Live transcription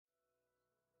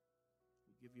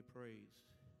give you praise.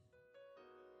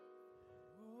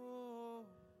 Oh,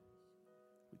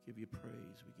 we give you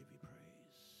praise. We give you praise.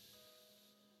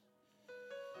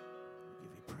 We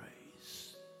give you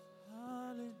praise.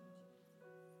 Hallelujah.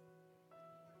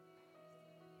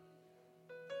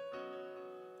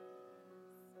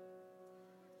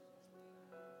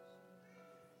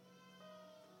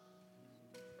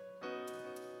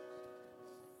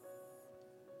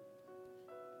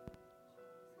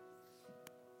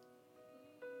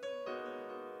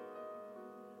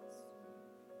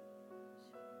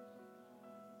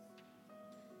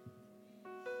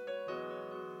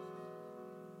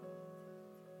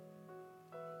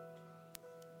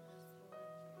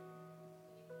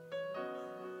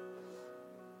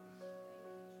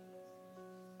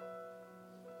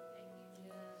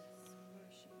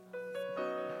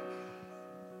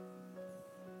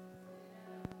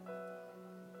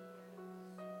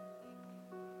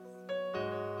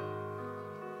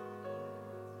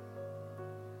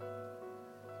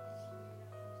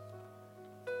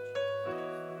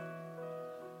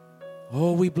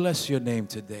 Oh, we bless your name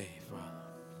today, Father.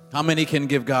 How many can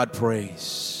give God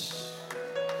praise?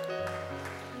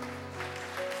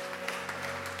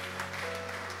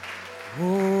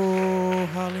 Oh,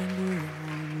 hallelujah.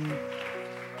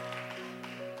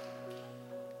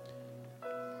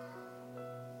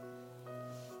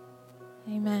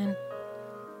 Amen.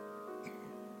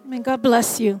 May God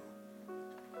bless you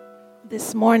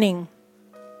this morning.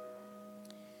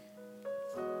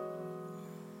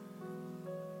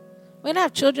 We're going to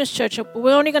have children's church, but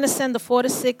we're only going to send the 4 to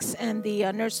 6 and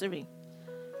the nursery.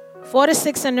 4 to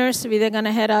 6 and nursery, they're going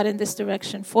to head out in this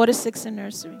direction. 4 to 6 and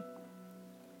nursery.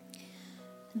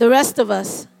 The rest of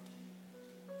us,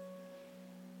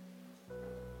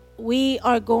 we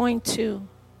are going to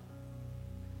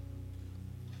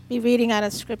be reading out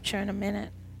of scripture in a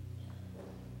minute.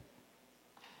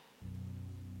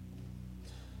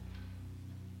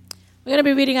 We're going to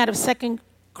be reading out of 2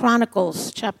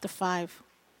 Chronicles chapter 5.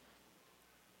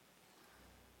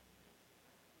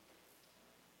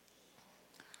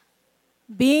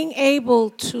 Being able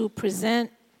to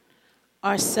present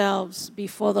ourselves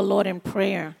before the Lord in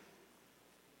prayer,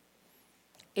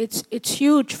 it's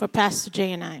huge for Pastor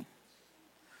Jay and I.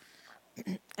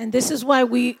 And this is why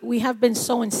we have been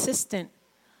so insistent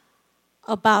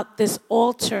about this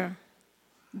altar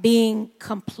being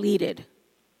completed.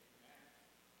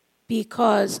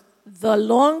 Because the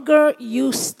longer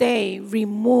you stay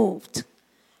removed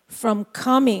from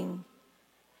coming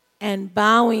and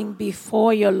bowing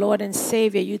before your Lord and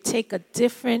Savior, you take a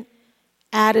different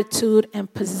attitude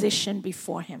and position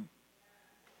before Him.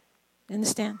 You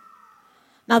understand?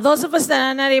 Now, those of us that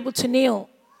are not able to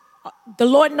kneel, the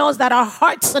Lord knows that our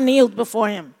hearts are kneeled before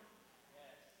Him.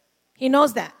 He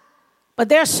knows that. But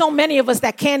there are so many of us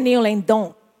that can kneel and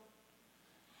don't.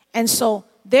 And so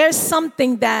there's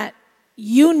something that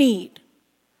you need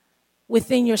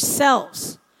within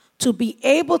yourselves to be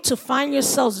able to find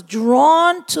yourselves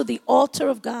drawn to the altar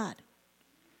of God.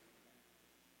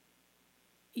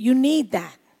 You need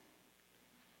that.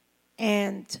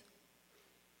 And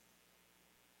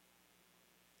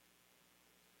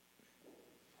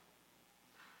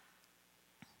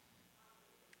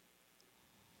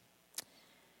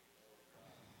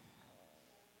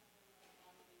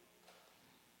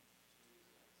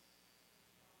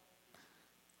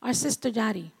our sister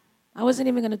Jari, I wasn't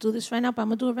even going to do this right now, but I'm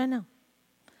going to do it right now.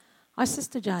 Our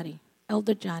sister Jari,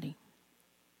 Elder Jari,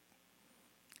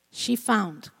 she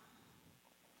found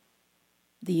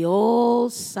the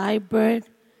old Cyber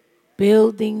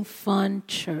Building Fund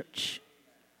Church.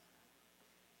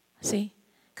 See?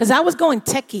 Because I was going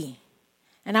techie.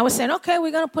 And I was saying, okay,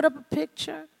 we're going to put up a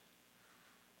picture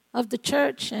of the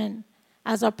church. And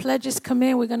as our pledges come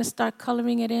in, we're going to start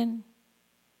coloring it in.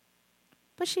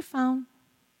 But she found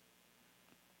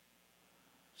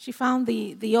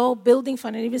the old building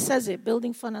fund. It even says it,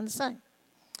 building fund on the side.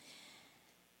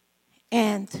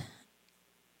 And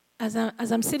as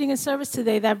I'm sitting in service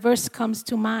today, that verse comes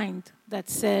to mind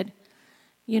that said,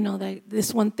 that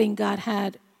this one thing God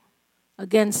had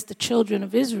against the children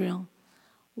of Israel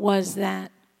was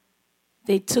that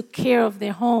they took care of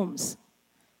their homes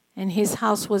and His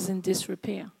house was in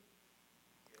disrepair.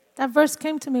 That verse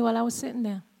came to me while I was sitting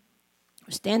there,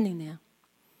 or standing there.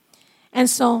 And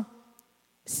so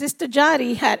Sister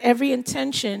Jari had every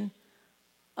intention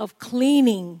of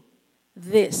cleaning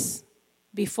this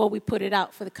before we put it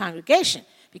out for the congregation,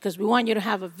 because we want you to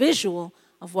have a visual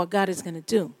of what God is going to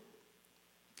do.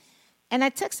 And I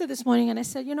texted this morning and I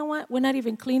said, you know what? We're not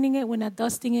even cleaning it. We're not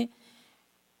dusting it.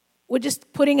 We're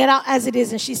just putting it out as it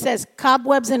is. And she says,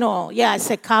 cobwebs and all. Yeah, I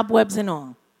said cobwebs and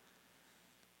all.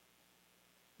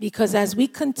 Because as we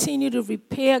continue to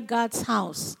repair God's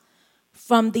house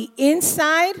from the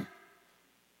inside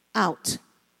out,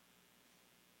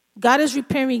 God is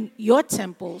repairing your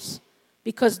temples,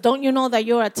 because don't you know that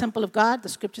you're a temple of God, the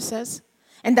scripture says,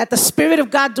 and that the Spirit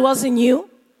of God dwells in you?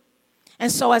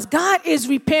 And so as God is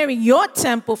repairing your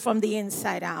temple from the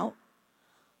inside out,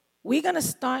 we're going to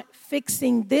start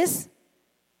fixing this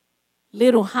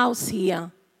little house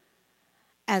here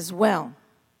as well.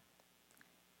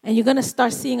 And you're going to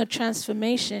start seeing a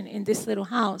transformation in this little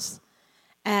house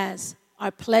as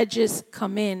our pledges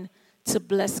come in to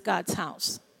bless God's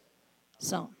house.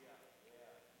 So,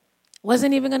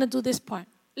 wasn't even going to do this part.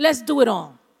 Let's do it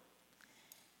all.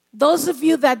 Those of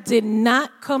you that did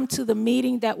not come to the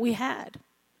meeting that we had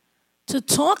to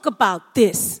talk about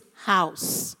this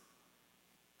house,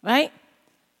 right?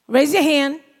 Raise your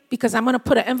hand, because I'm going to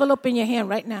put an envelope in your hand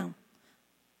right now.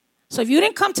 So if you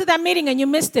didn't come to that meeting and you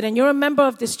missed it and you're a member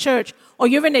of this church, or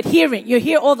you're an adherent, you're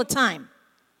here all the time,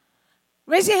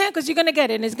 raise your hand, because you're going to get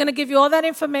it. And it's going to give you all that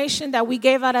information that we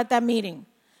gave out at that meeting,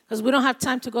 because we don't have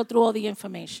time to go through all the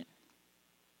information.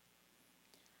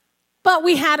 But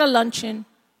we had a luncheon,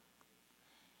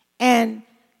 and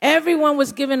everyone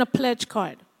was given a pledge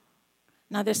card.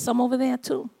 Now, there's some over there,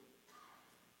 too.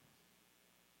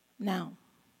 Now,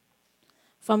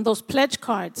 from those pledge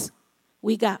cards,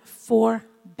 we got 4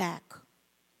 back.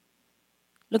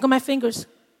 Look at my fingers.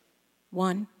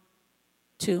 1,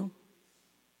 2,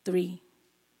 3,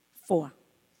 4.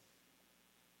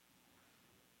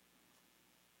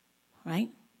 Right?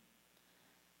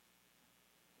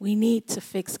 We need to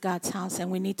fix God's house, and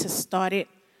we need to start it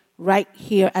right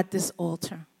here at this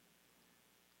altar.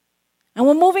 And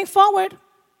we're moving forward.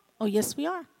 Oh, yes, we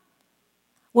are.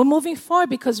 We're moving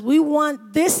forward because we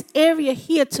want this area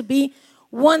here to be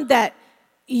one that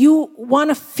you want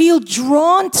to feel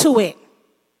drawn to it.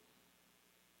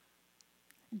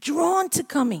 Drawn to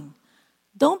coming.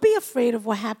 Don't be afraid of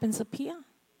what happens up here.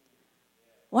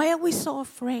 Why are we so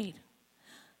afraid?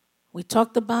 We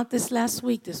talked about this last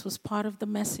week. This was part of the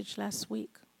message last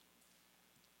week.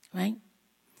 Right?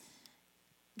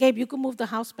 Gabe, you can move the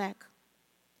house back.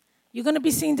 You're going to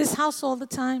be seeing this house all the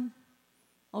time.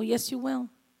 Oh, yes, you will.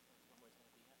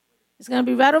 It's going to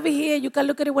be right over here. You can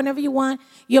look at it whenever you want.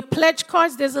 Your pledge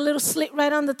cards, there's a little slit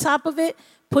right on the top of it.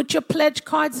 Put your pledge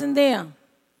cards in there.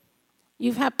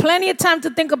 You've had plenty of time to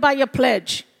think about your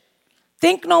pledge.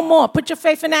 Think no more. Put your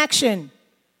faith in action.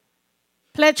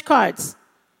 Pledge cards.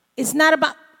 It's not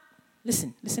about,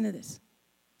 listen to this.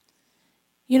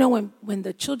 You know, when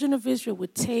the children of Israel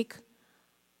would take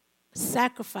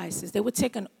sacrifices, they would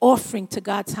take an offering to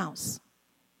God's house.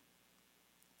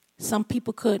 Some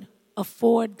people could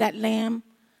afford that lamb.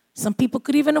 Some people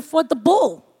could even afford the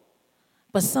bull.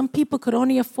 But some people could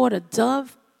only afford a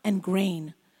dove and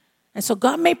grain. And so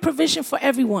God made provision for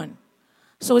everyone.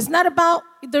 So it's not about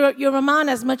your amount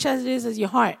as much as it is as your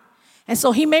heart. And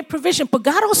so he made provision. But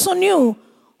God also knew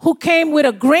who came with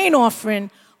a grain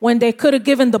offering when they could have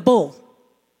given the bull.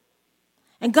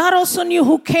 And God also knew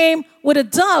who came with a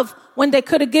dove when they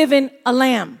could have given a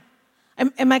lamb.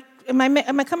 Am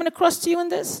I coming across to you in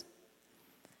this?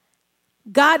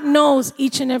 God knows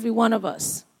each and every one of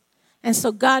us. And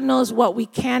so God knows what we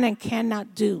can and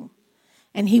cannot do.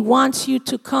 And he wants you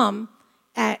to come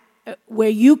at where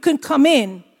you can come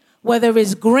in, whether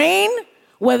it's grain,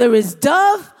 whether it's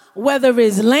dove, whether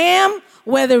it's lamb,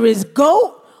 whether it's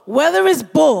goat, whether it's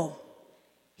bull.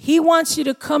 He wants you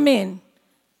to come in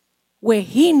where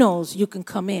he knows you can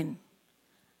come in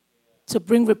to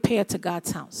bring repair to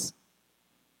God's house.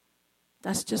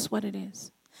 That's just what it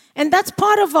is. And that's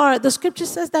part of the scripture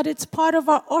says that it's part of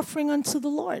our offering unto the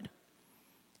Lord.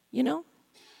 You know?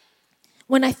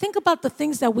 When I think about the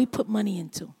things that we put money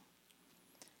into,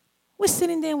 we're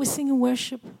sitting there and we're singing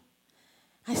worship.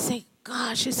 I say,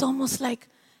 gosh, it's almost like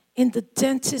in the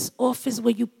dentist's office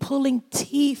where you're pulling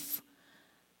teeth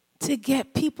to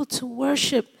get people to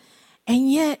worship.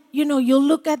 And yet, you know, you'll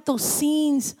look at those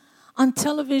scenes on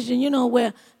television, you know,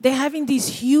 where they're having these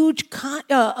huge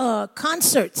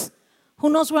concerts. Who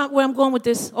knows where I'm going with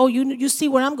this? Oh, you see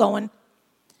where I'm going.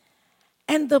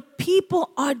 And the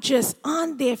people are just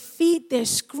on their feet. They're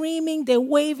screaming. They're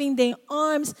waving their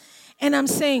arms. And I'm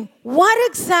saying, what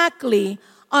exactly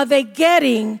are they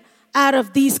getting out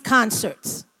of these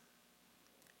concerts?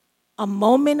 A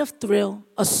moment of thrill,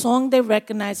 a song they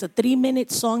recognize, a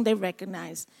 3-minute song they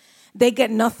recognize. They get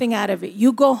nothing out of it.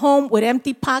 You go home with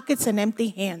empty pockets and empty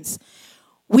hands.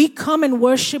 We come and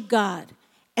worship God.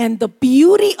 And the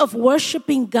beauty of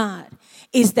worshiping God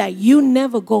is that you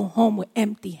never go home with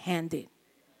empty-handed.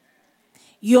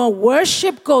 Your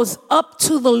worship goes up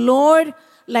to the Lord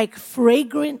like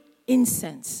fragrant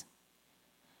incense.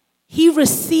 He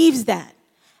receives that.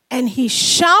 And he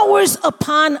showers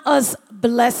upon us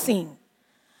blessing.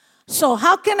 So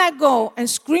how can I go and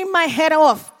scream my head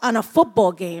off on a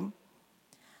football game?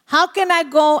 How can I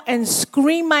go and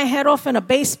scream my head off in a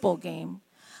baseball game?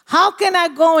 How can I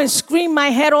go and scream my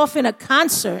head off in a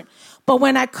concert? But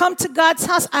when I come to God's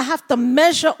house, I have to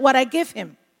measure what I give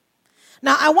him.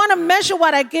 Now, I want to measure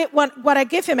what I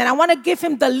give him, and I want to give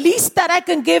him the least that I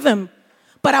can give him,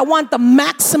 but I want the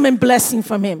maximum blessing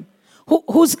from him.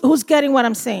 Who's getting what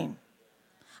I'm saying?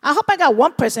 I hope I got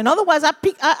one person. Otherwise, I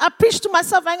preach to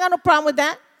myself. I ain't got no problem with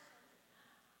that.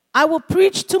 I will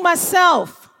preach to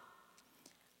myself.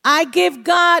 I give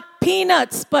God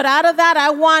peanuts, but out of that,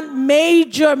 I want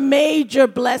major, major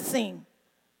blessing.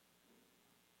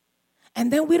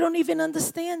 And then we don't even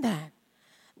understand that.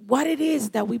 What it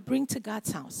is that we bring to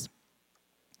God's house.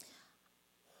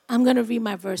 I'm going to read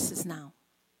my verses now.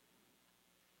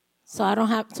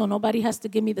 So nobody has to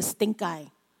give me the stink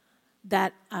eye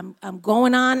that I'm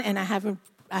going on and I haven't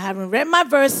read my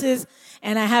verses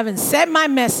and I haven't said my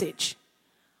message.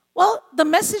 Well, the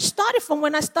message started from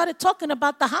when I started talking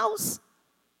about the house.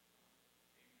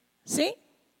 See?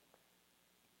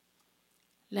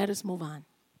 Let us move on.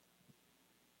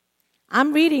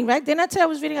 I'm reading, right? Didn't I tell you I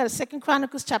was reading out of 2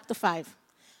 Chronicles chapter 5?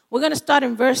 We're going to start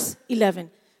in verse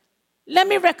 11. Let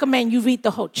me recommend you read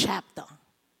the whole chapter.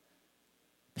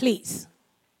 Please.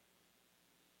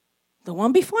 The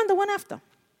one before and the one after.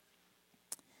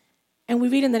 And we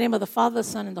read in the name of the Father, the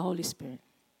Son, and the Holy Spirit.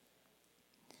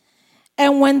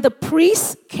 And when the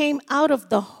priests came out of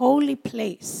the holy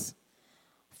place,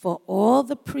 for all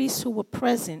the priests who were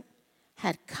present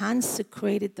had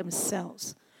consecrated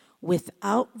themselves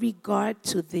without regard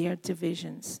to their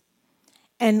divisions.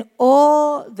 And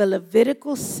all the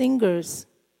Levitical singers,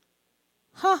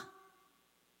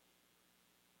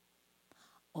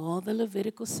 all the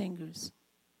Levitical singers.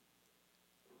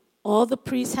 All the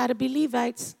priests had to be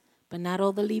Levites, but not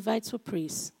all the Levites were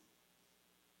priests.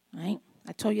 Right?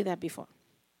 I told you that before.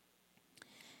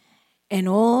 And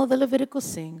all the Levitical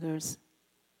singers,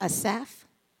 Asaph,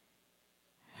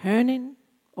 Heman.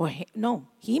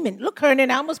 Look, Hernan,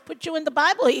 I almost put you in the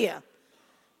Bible here.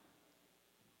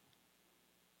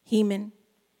 Heman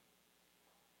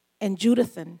and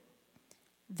Jeduthun,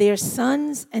 their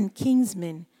sons and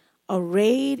kinsmen,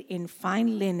 arrayed in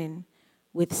fine linen,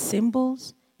 with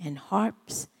cymbals and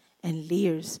harps and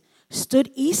lyres,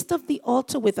 stood east of the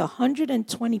altar with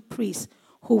 120 priests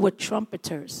who were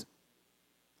trumpeters.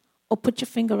 Oh, put your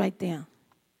finger right there.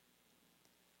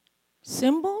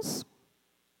 Cymbals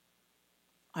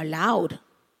are loud.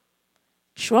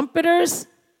 Trumpeters,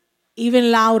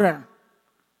 even louder.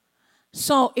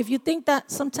 So if you think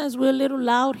that sometimes we're a little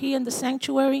loud here in the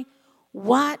sanctuary,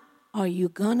 what are you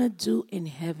going to do in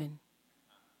heaven?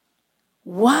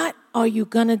 What are you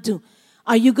going to do?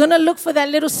 Are you going to look for that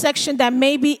little section that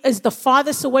maybe is the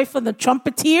farthest away from the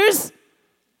trumpeters?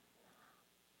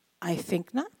 I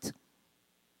think not.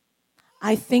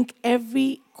 I think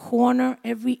every corner,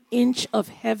 every inch of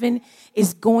heaven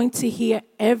is going to hear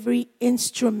every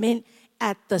instrument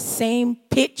at the same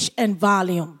pitch and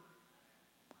volume.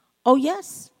 Oh,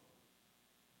 yes.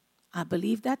 I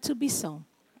believe that to be so.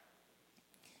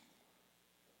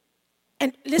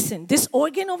 And listen, this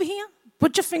organ over here,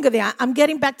 put your finger there. I'm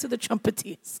getting back to the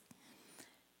trumpeters.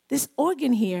 This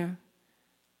organ here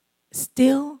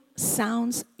still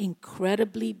sounds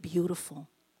incredibly beautiful.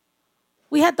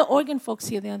 We had the organ folks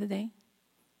here the other day.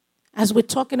 As we're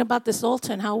talking about this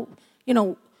altar and how,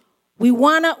 we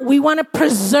wanna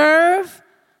preserve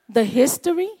the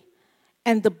history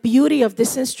and the beauty of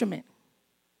this instrument.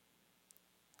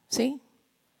 See?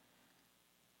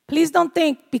 Please don't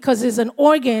think because it's an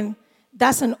organ,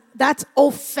 that's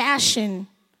old-fashioned,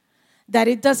 that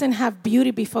it doesn't have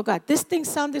beauty before God. This thing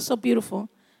sounded so beautiful.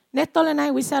 Neto and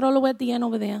I, we sat all the way at the end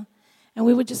over there, and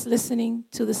we were just listening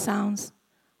to the sounds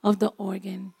of the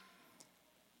organ.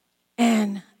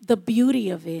 And the beauty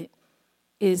of it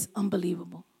is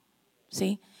unbelievable.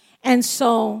 See? And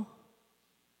so,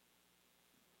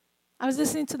 I was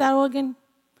listening to that organ.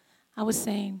 I was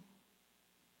saying,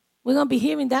 we're going to be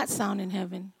hearing that sound in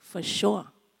heaven for sure.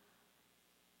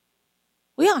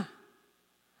 We are.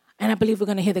 And I believe we're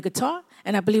going to hear the guitar,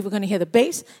 and I believe we're going to hear the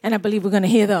bass, and I believe we're going to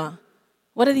hear the,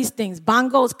 what are these things?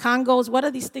 Bongos, congos, what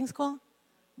are these things called?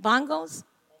 Bongos?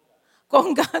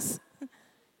 Congas?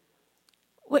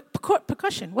 Wait,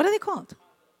 percussion, what are they called?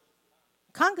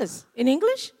 Congas. In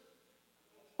English?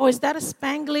 Or is that a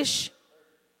Spanglish?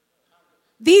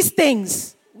 These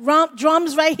things,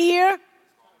 drums right here,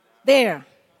 there.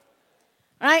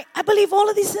 Right? I believe all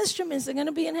of these instruments are going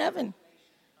to be in heaven.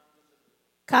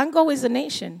 Congo is a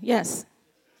nation, yes.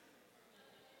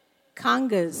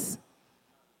 congas.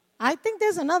 I think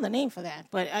there's another name for that,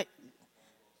 but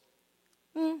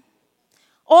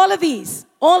all of these,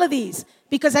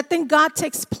 because I think God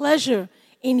takes pleasure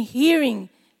in hearing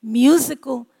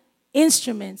musical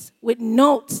instruments with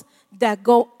notes that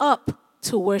go up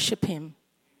to worship him.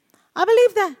 I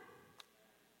believe that.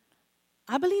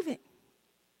 I believe it.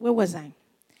 Where was I?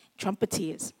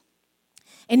 Trumpeters.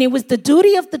 And it was the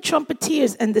duty of the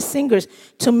trumpeters and the singers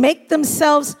to make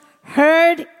themselves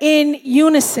heard in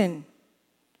unison,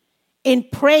 in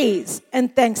praise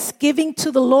and thanksgiving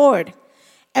to the Lord.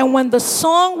 And when the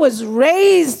song was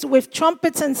raised with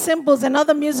trumpets and cymbals and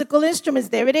other musical instruments,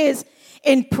 there it is,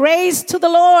 in praise to the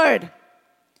Lord.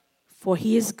 For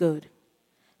he is good,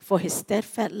 for his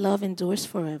steadfast love endures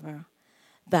forever.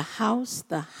 The house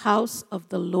of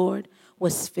the Lord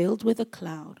was filled with a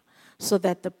cloud, so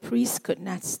that the priests could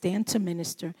not stand to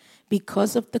minister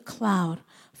because of the cloud,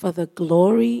 for the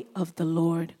glory of the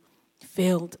Lord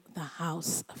filled the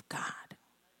house of God.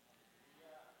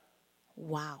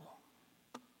 Wow.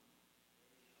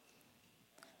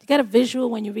 You get a visual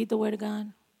when you read the Word of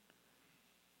God?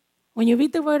 When you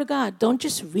read the Word of God, don't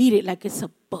just read it like it's a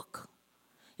book.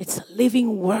 It's a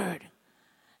living Word.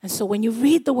 And so when you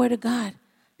read the Word of God,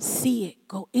 see it,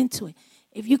 go into it.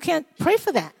 If you can't, pray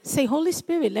for that. Say, Holy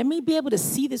Spirit, let me be able to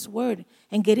see this Word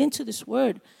and get into this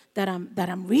Word that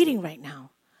I'm reading right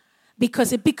now.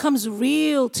 Because it becomes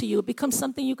real to you. It becomes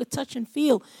something you could touch and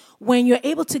feel when you're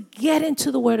able to get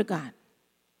into the Word of God.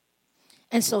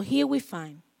 And so here we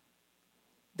find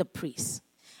the priests.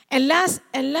 And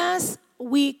last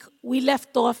week, we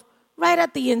left off right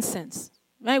at the incense.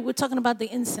 Right? We're talking about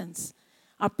the incense.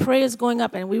 Our prayers going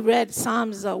up. And we read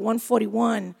Psalms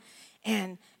 141.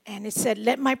 And it said,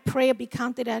 let my prayer be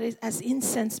counted as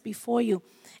incense before you,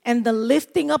 and the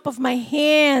lifting up of my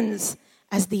hands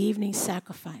as the evening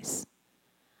sacrifice.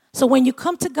 So when you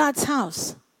come to God's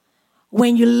house,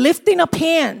 when you're lifting up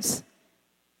hands,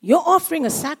 you're offering a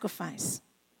sacrifice.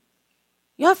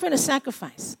 You're offering a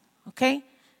sacrifice, okay?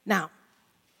 Now,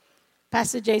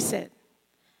 Pastor Jay said,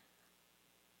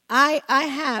 I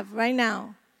have right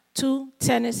now 2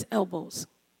 tennis elbows,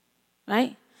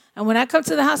 right? And when I come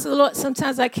to the house of the Lord,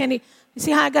 sometimes I can't. You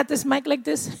see how I got this mic like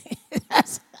this?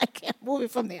 I can't move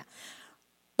it from there.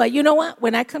 But you know what?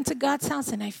 When I come to God's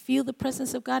house and I feel the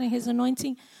presence of God and his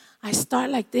anointing, I start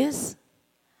like this.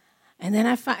 And then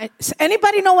I find,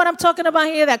 anybody know what I'm talking about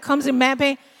here that comes in mad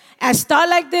pain? I start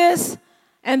like this,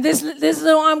 and this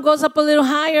little arm goes up a little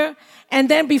higher. And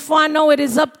then before I know it,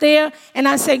 it's up there. And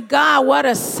I say, God, what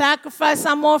a sacrifice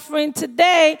I'm offering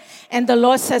today. And the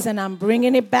Lord says, and I'm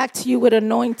bringing it back to you with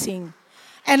anointing.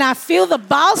 And I feel the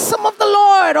balsam of the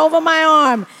Lord over my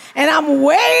arm. And I'm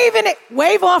waving it.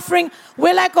 Wave offering.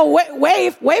 We're like a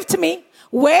wave to me.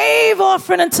 Wave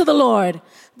offering unto the Lord.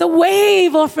 The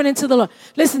wave offering unto the Lord.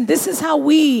 Listen, this is how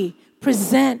we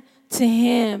present to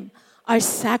him our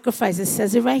sacrifice. It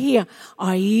says it right here.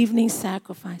 Our evening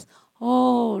sacrifice.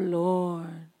 Oh, Lord,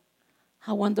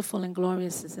 how wonderful and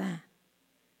glorious is that?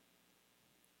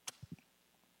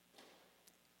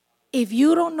 If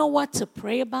you don't know what to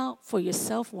pray about for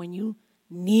yourself when you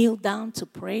kneel down to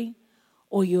pray,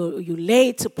 or you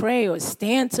lay to pray, or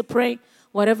stand to pray,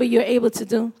 whatever you're able to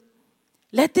do,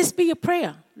 let this be your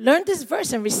prayer. Learn this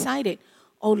verse and recite it.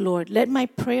 Oh, Lord, let my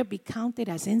prayer be counted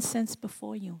as incense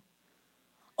before you.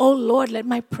 Oh, Lord, let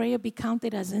my prayer be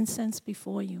counted as incense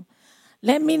before you.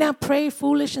 Let me not pray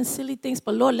foolish and silly things,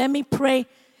 but Lord, let me pray.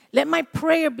 Let my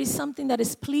prayer be something that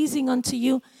is pleasing unto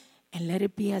you, and let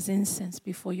it be as incense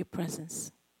before your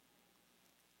presence.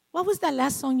 What was that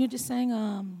last song you just sang?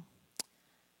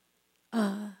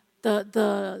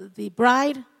 The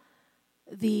bride,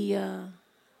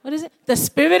 what is it? The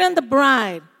Spirit and the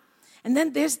bride. And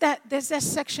then there's that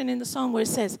section in the song where it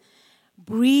says,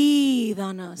 breathe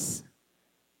on us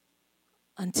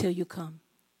until you come,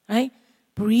 right?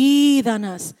 Breathe on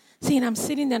us. See, and I'm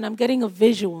sitting there and I'm getting a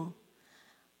visual.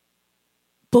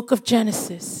 Book of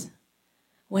Genesis.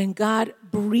 When God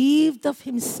breathed of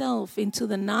himself into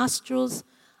the nostrils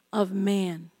of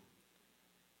man.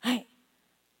 Right?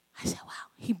 I said, wow.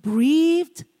 He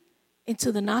breathed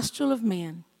into the nostril of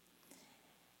man.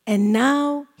 And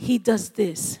now he does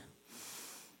this.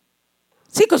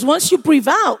 See, because once you breathe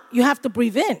out, you have to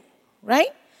breathe in. Right?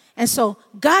 And so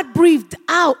God breathed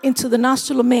out into the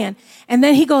nostril of man. And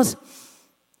then he goes,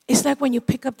 it's like when you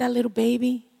pick up that little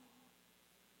baby,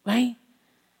 right?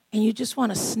 And you just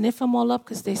want to sniff them all up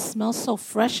because they smell so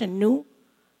fresh and new.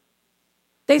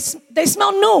 They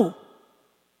smell new.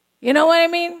 You know what I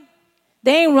mean?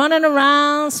 They ain't running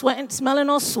around, sweating, smelling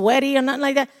all sweaty or nothing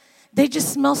like that. They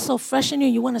just smell so fresh and new.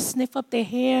 You want to sniff up their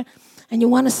hair and you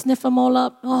want to sniff them all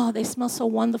up. Oh, they smell so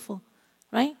wonderful.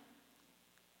 right?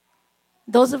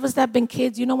 Those of us that have been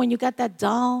kids, you know when you got that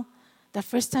doll, that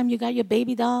first time you got your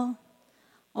baby doll?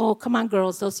 Oh, come on,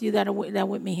 girls, those of you that are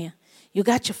with me here. You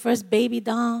got your first baby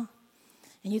doll,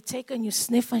 and you take her and you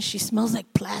sniff her, and she smells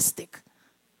like plastic.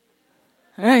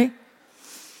 All right?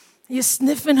 You're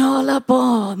sniffing her all up.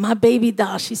 Oh, my baby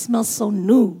doll, she smells so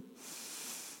new.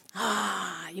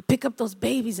 You pick up those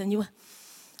babies and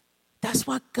that's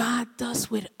what God does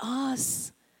with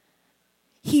us.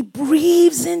 He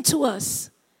breathes into us.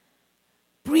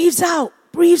 Breathes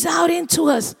out into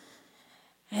us.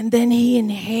 And then he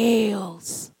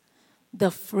inhales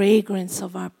the fragrance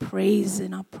of our praise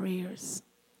and our prayers.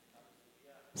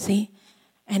 See?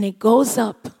 And it goes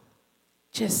up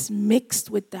just mixed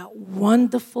with that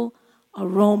wonderful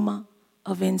aroma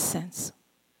of incense.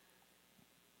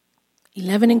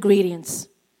 11 ingredients,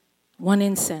 1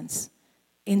 incense.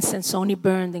 Incense only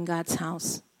burned in God's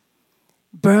house.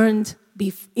 Burned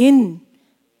in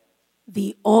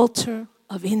the altar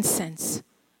of incense.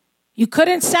 You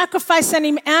couldn't sacrifice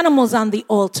any animals on the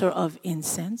altar of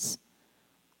incense.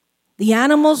 The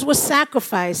animals were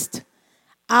sacrificed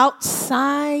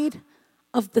outside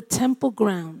of the temple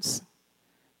grounds.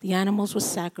 The animals were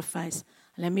sacrificed.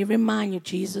 Let me remind you,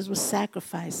 Jesus was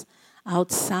sacrificed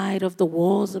outside of the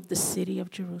walls of the city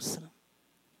of Jerusalem.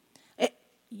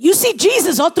 You see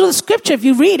Jesus all through the scripture, if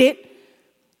you read it.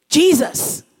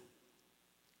 Jesus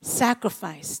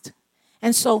sacrificed.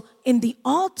 And so in the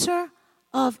altar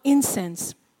of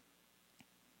incense,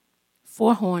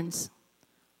 4 horns,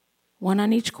 1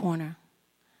 on each corner,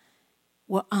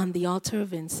 were on the altar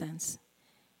of incense.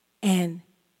 And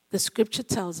the scripture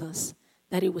tells us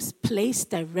that it was placed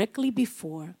directly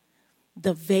before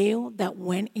the veil that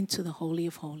went into the Holy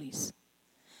of Holies.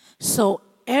 So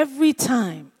every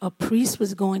time a priest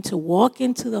was going to walk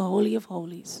into the Holy of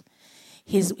Holies,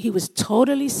 he was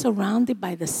totally surrounded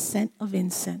by the scent of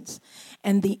incense.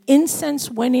 And the incense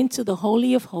went into the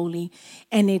Holy of Holies,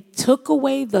 and it took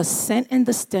away the scent and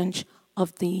the stench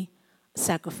of the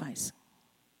sacrifice.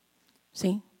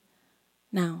 See?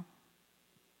 Now,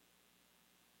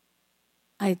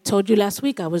 I told you last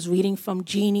week I was reading from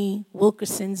Jeannie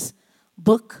Wilkerson's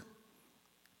book,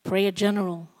 Prayer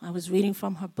General. I was reading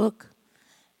from her book.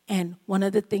 And one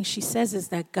of the things she says is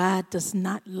that God does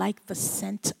not like the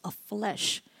scent of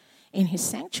flesh in his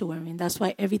sanctuary. And that's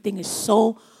why everything is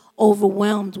so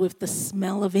overwhelmed with the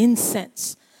smell of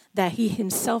incense that he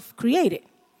himself created.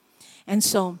 And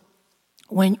so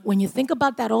when you think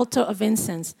about that altar of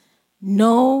incense,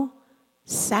 no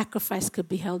sacrifice could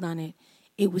be held on it.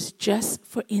 It was just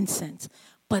for incense.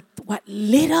 But what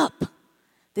lit up,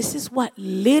 this is what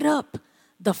lit up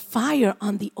the fire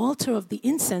on the altar of the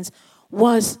incense,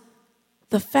 was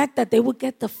the fact that they would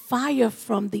get the fire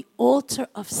from the altar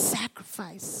of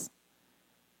sacrifice.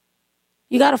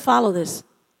 You got to follow this.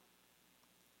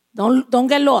 Don't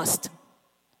get lost.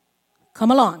 Come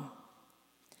along.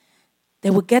 They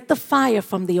would get the fire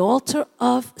from the altar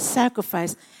of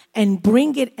sacrifice and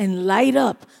bring it and light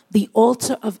up the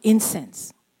altar of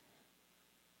incense.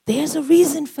 There's a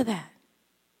reason for that.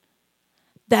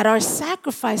 That our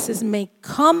sacrifices may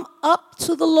come up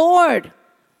to the Lord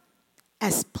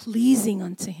as pleasing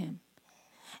unto him.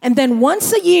 And then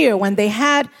once a year, when they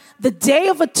had the Day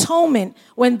of Atonement,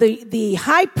 when the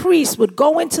high priest would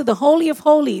go into the Holy of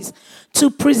Holies to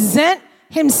present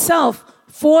himself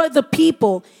for the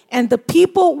people, and the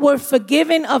people were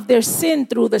forgiven of their sin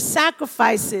through the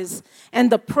sacrifices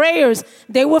and the prayers,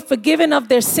 they were forgiven of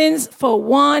their sins for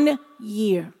 1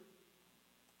 year.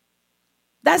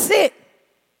 That's it.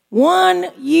 1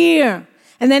 year.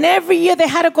 And then every year they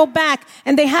had to go back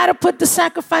and they had to put the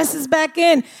sacrifices back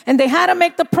in and they had to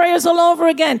make the prayers all over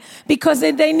again because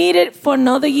they needed it for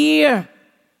another year.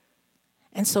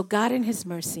 And so God in his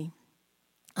mercy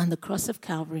on the cross of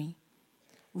Calvary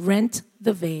rent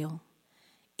the veil.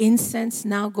 Incense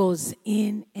now goes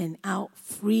in and out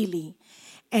freely.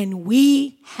 And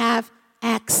we have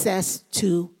access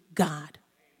to God.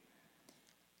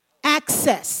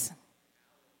 Access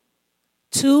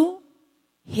to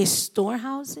his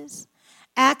storehouses,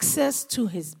 access to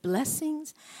his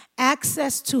blessings,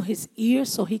 access to his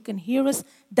ears so he can hear us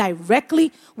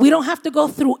directly. We don't have to go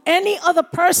through any other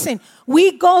person.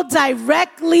 We go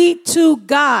directly to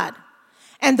God.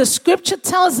 And the scripture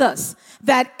tells us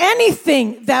that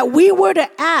anything that we were to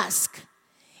ask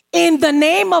in the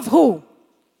name of who?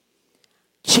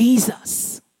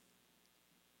 Jesus.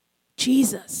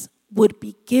 Jesus would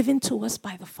be given to us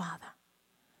by the Father.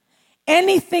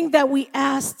 Anything that we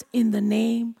asked in the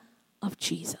name of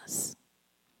Jesus.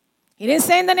 He didn't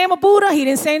say in the name of Buddha. He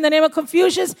didn't say in the name of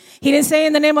Confucius. He didn't say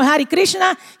in the name of Hare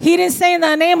Krishna. He didn't say in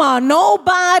the name of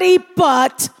nobody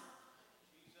but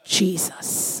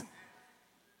Jesus.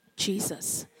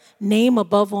 Jesus. Name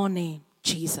above all name.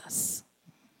 Jesus.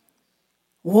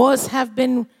 Wars have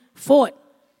been fought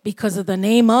because of the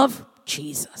name of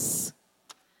Jesus.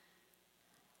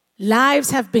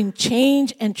 Lives have been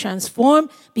changed and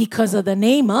transformed because of the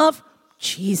name of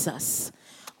Jesus.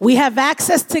 We have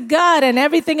access to God and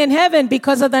everything in heaven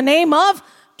because of the name of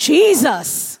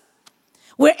Jesus.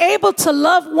 We're able to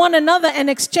love one another and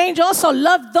exchange also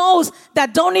love those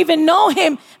that don't even know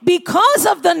him because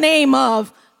of the name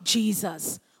of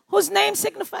Jesus, whose name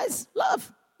signifies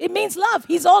love. It means love.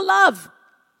 He's all love.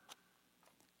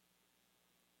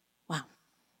 Wow.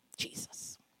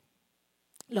 Jesus.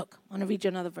 Look, I want to read you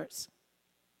another verse.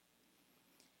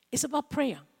 It's about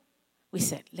prayer. We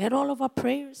said, let all of our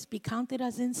prayers be counted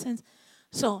as incense.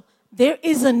 So there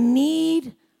is a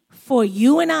need for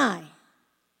you and I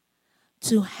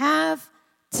to have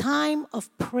time of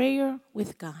prayer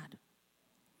with God.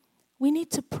 We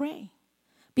need to pray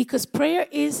because prayer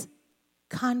is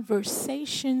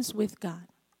conversations with God.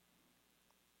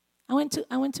 I went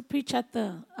to preach at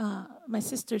my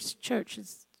sister's church,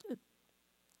 it's a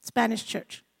Spanish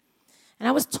church. And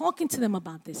I was talking to them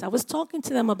about this. I was talking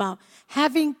to them about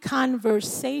having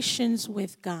conversations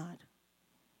with God.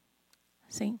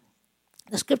 See?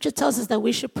 The scripture tells us that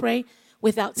we should pray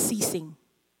without ceasing.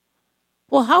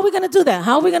 Well, how are we going to do that?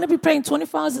 How are we going to be praying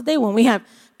 24 hours a day when we have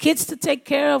kids to take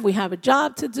care of, we have a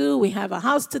job to do, we have a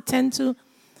house to tend to?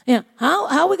 Yeah, how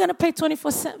are we going to pray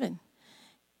 24/7?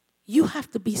 You have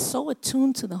to be so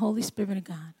attuned to the Holy Spirit of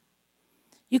God.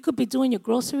 You could be doing your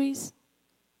groceries,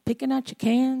 picking out your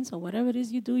cans or whatever it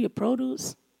is you do, your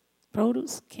produce,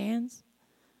 cans,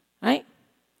 right?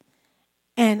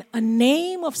 And a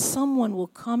name of someone will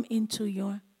come into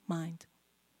your mind.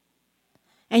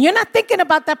 And you're not thinking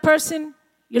about that person.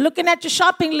 You're looking at your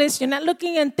shopping list. You're not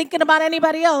looking and thinking about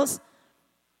anybody else.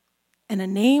 And a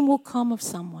name will come of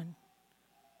someone.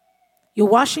 You're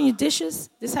washing your dishes.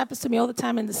 This happens to me all the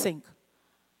time in the sink.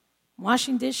 I'm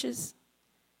washing dishes,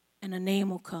 and a name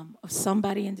will come of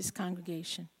somebody in this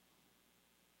congregation.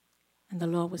 And the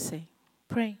Lord will say,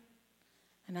 pray.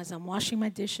 And as I'm washing my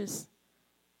dishes,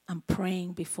 I'm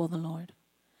praying before the Lord.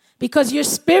 Because your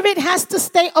spirit has to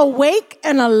stay awake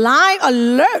and alive,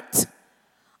 alert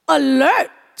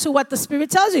to what the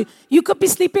Spirit tells you. You could be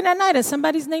sleeping at night and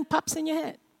somebody's name pops in your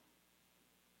head.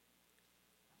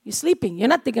 You're sleeping. You're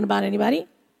not thinking about anybody.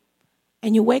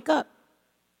 And you wake up.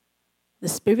 The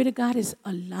Spirit of God is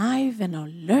alive and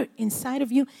alert inside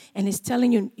of you and is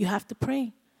telling you, you have to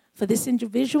pray for this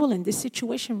individual in this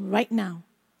situation right now.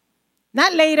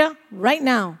 Not later, right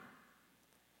now.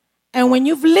 And when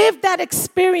you've lived that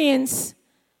experience,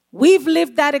 we've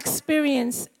lived that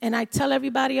experience, and I tell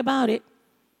everybody about it.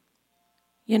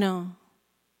 You know,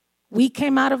 we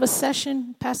came out of a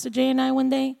session, Pastor Jay and I, one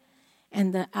day,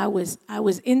 and I was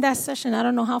in that session, I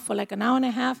don't know how, for like an hour and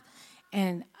a half,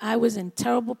 and I was in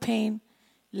terrible pain.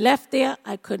 Left there,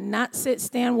 I could not sit,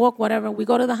 stand, walk, whatever. We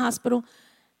go to the hospital.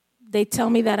 They tell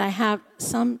me that I have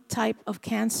some type of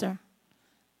cancer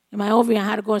in my ovary. I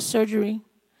had to go to surgery.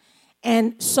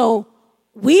 And so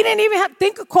we didn't even have to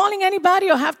think of calling anybody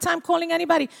or have time calling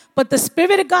anybody. But the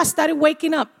Spirit of God started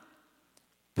waking up.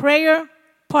 Prayer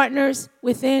partners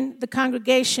within the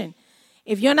congregation.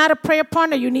 If you're not a prayer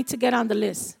partner, you need to get on the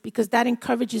list because that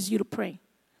encourages you to pray.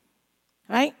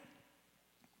 Right?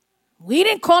 We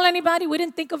didn't call anybody. We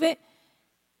didn't think of it.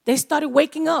 They started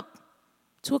waking up.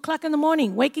 2 o'clock in the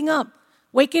morning, waking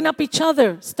up each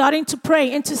other, starting to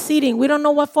pray, interceding. We don't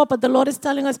know what for, but the Lord is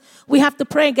telling us we have to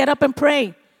pray. Get up and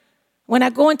pray. When I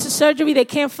go into surgery, they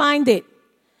can't find it.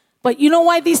 But you know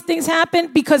why these things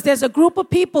happen? Because there's a group of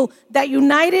people that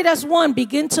united as one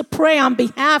begin to pray on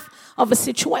behalf of a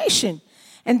situation.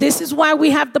 And this is why we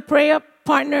have the prayer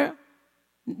partner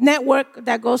network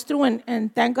that goes through.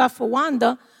 And thank God for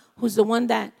Wanda, who's the one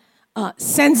that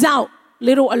sends out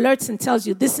little alerts and tells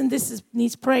you this and this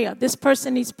needs prayer. This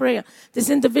person needs prayer. This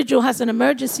individual has an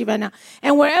emergency right now.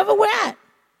 And wherever we're at,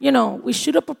 you know, we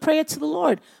shoot up a prayer to the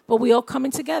Lord, but we all coming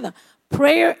together.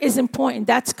 Prayer is important.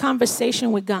 That's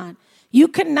conversation with God. You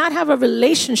cannot have a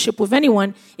relationship with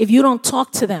anyone if you don't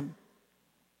talk to them.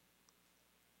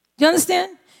 Do you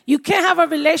understand? You can't have a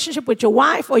relationship with your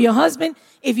wife or your husband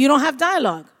if you don't have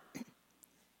dialogue.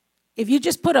 If you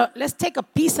just let's take a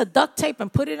piece of duct tape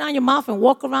and put it on your mouth and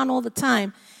walk around all the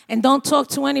time and don't talk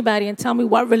to anybody and tell me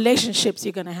what relationships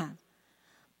you're going to have.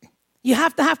 You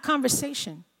have to have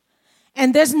conversation.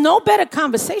 And there's no better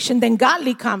conversation than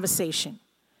godly conversation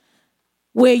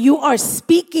where you are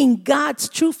speaking God's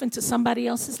truth into somebody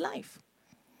else's life,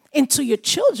 into your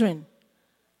children.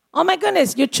 Oh my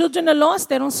goodness, your children are lost.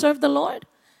 They don't serve the Lord.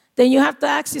 then you have to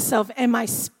ask yourself, am I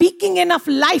speaking enough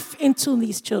life into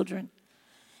these children?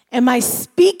 Am I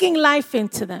speaking life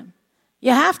into them?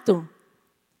 You have to.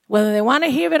 Whether they want to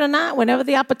hear it or not, whenever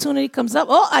the opportunity comes up,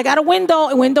 oh, I got a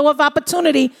window of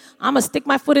opportunity. I'm going to stick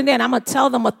my foot in there and I'm going to tell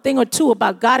them a thing or two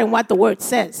about God and what the word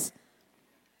says.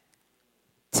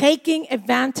 Taking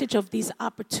advantage of these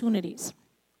opportunities.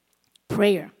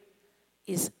 Prayer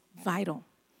is vital.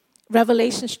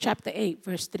 Revelations chapter 8,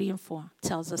 verse 3 and 4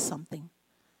 tells us something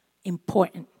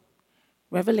important.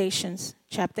 Revelations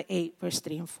chapter 8, verse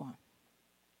 3 and 4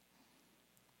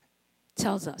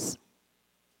 tells us.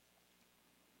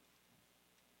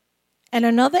 And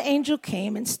another angel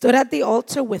came and stood at the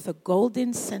altar with a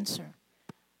golden censer.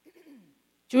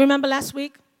 Do you remember last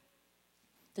week?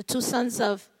 The two sons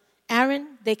of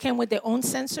Aaron, they came with their own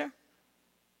censer,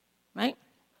 right?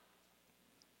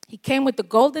 He came with the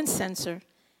golden censer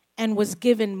and was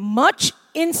given much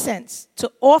incense to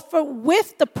offer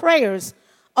with the prayers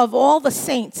of all the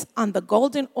saints on the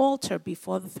golden altar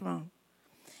before the throne.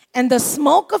 And the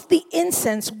smoke of the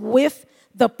incense with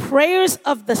the prayers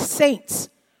of the saints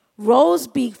rose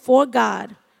before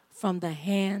God from the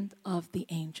hand of the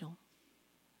angel.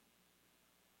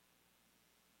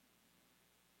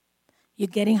 You're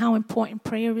getting how important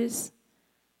prayer is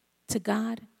to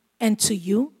God and to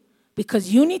you?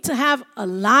 Because you need to have a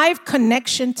live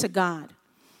connection to God.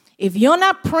 If you're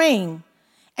not praying,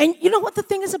 and you know what the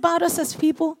thing is about us as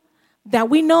people? That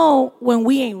we know when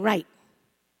we ain't right.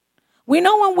 We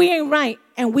know when we ain't right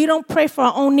and we don't pray for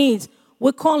our own needs.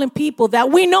 We're calling people that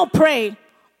we know pray.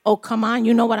 Oh, come on,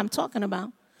 you know what I'm talking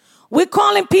about. We're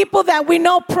calling people that we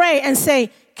know pray and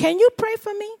say, can you pray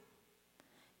for me?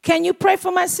 Can you pray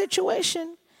for my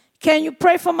situation? Can you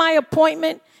pray for my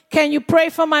appointment? Can you pray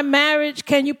for my marriage?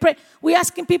 Can you pray? We're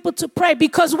asking people to pray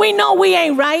because we know we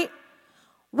ain't right.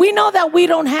 We know that we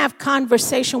don't have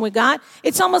conversation with God.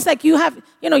 It's almost like you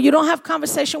don't have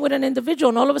conversation with an individual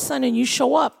and all of a sudden you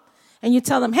show up and you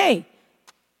tell them, hey,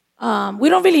 we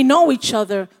don't really know each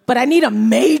other, but I need a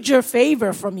major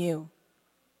favor from you.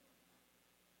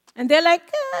 And they're like,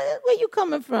 where you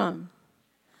coming from?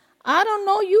 I don't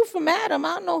know you from Adam.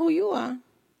 I don't know who you are.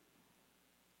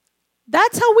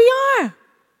 That's how we are.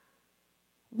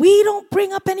 We don't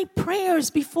bring up any prayers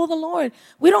before the Lord.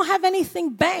 We don't have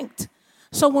anything banked.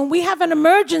 So when we have an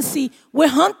emergency, we're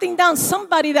hunting down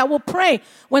somebody that will pray.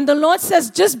 When the Lord says,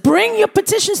 just bring your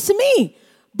petitions to me.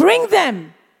 Bring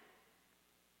them.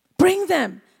 Bring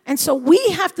them. And so we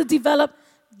have to develop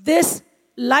this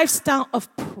lifestyle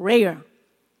of prayer.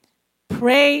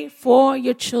 Pray for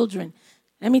your children.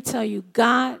 Let me tell you,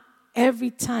 God every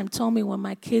time told me when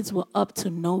my kids were up to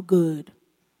no good.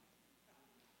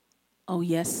 Oh,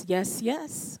 yes, yes,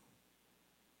 yes.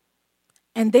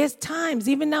 And there's times,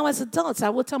 even now as adults, I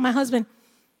will tell my husband,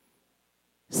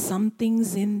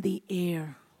 something's in the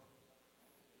air.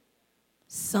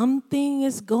 Something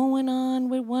is going on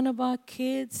with one of our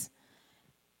kids.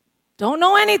 Don't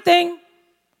know anything.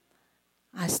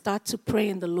 I start to pray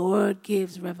and the Lord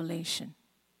gives revelation.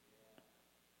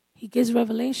 He gives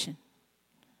revelation.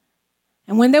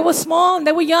 And when they were small and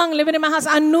they were young, living in my house,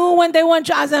 I knew when they weren't,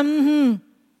 I said, I'm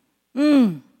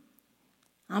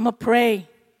going to pray.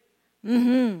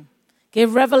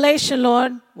 Give revelation,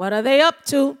 Lord. What are they up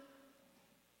to?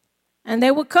 And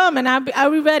they would come and I'd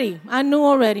be ready. I knew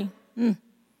already.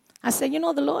 I said,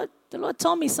 the Lord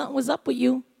told me something was up with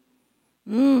you.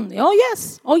 Oh,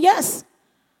 yes. Oh, yes.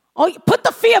 Oh, put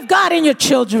the fear of God in your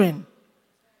children.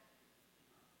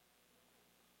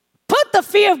 Put the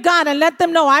fear of God and let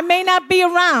them know I may not be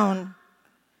around,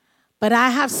 but I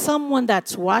have someone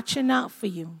that's watching out for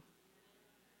you.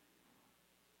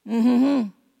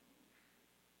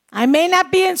 I may not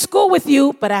be in school with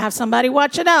you, but I have somebody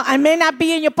watching out. I may not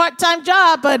be in your part-time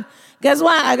job, but guess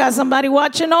what? I got somebody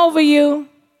watching over you.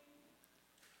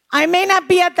 I may not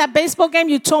be at that baseball game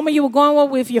you told me you were going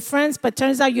with your friends, but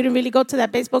turns out you didn't really go to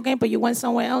that baseball game, but you went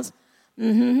somewhere else.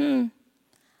 I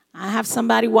have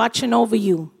somebody watching over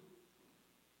you.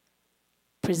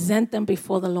 Present them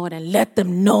before the Lord and let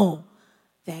them know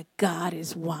that God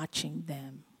is watching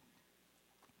them.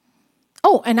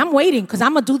 Oh, and I'm waiting because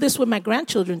I'm going to do this with my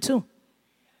grandchildren too.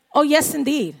 Oh, yes,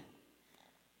 indeed.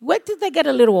 Wait till they get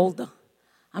a little older.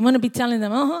 I'm going to be telling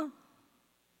them,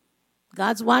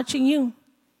 God's watching you.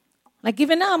 Like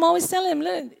even now, I'm always telling them,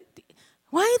 look,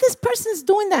 why this person's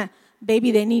doing that? Baby,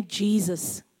 they need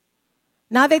Jesus.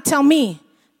 Now they tell me,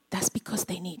 that's because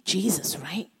they need Jesus,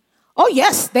 right? Oh,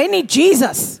 yes, they need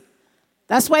Jesus.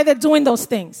 That's why they're doing those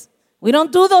things. We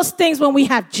don't do those things when we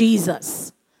have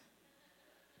Jesus.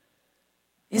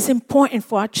 It's important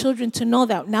for our children to know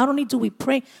that not only do we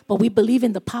pray, but we believe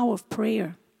in the power of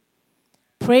prayer.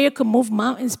 Prayer could move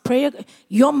mountains. Prayer,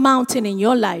 your mountain in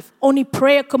your life, only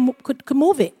prayer could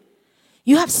move it.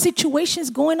 You have situations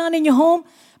going on in your home.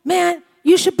 Man,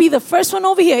 you should be the first one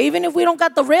over here, even if we don't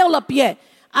got the rail up yet.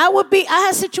 I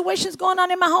had situations going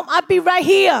on in my home. I'd be right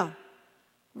here,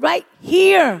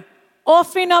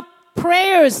 offering up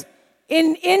prayers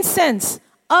in incense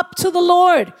up to the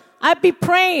Lord. I'd be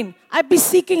praying. I'd be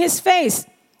seeking his face.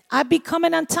 I'd be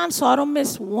coming on time so I don't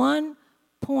miss one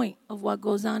point of what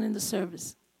goes on in the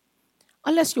service.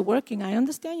 Unless you're working. I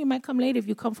understand you might come late if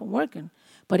you come from working.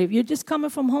 But if you're just coming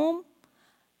from home,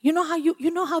 you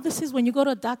know how this is when you go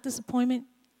to a doctor's appointment?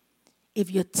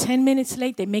 If you're 10 minutes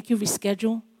late, they make you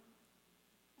reschedule.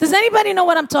 Does anybody know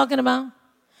what I'm talking about?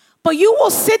 But you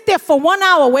will sit there for 1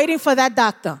 hour waiting for that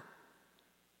doctor.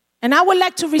 And I would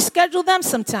like to reschedule them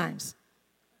sometimes.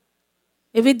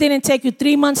 If it didn't take you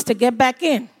 3 months to get back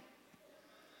in.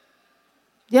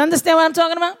 You understand what I'm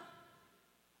talking about?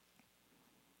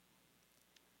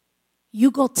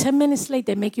 You go 10 minutes late,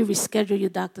 they make you reschedule your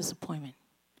doctor's appointment.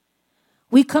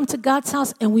 We come to God's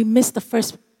house and we miss the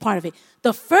first part of it.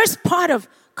 The first part of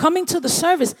coming to the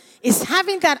service is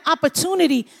having that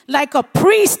opportunity like a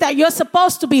priest that you're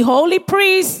supposed to be, holy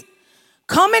priest,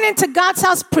 coming into God's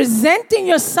house, presenting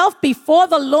yourself before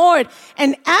the Lord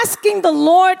and asking the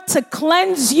Lord to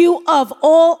cleanse you of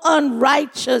all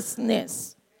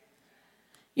unrighteousness.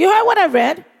 You heard what I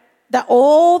read? That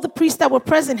all the priests that were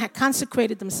present had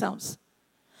consecrated themselves.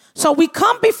 So we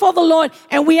come before the Lord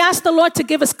and we ask the Lord to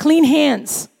give us clean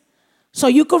hands. So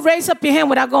you could raise up your hand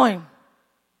without going,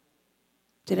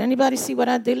 did anybody see what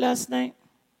I did last night?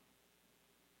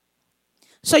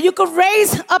 So you could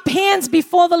raise up hands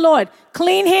before the Lord,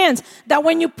 clean hands, that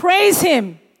when you praise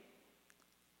him,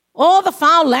 all the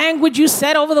foul language you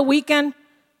said over the weekend,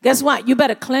 guess what? You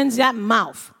better cleanse that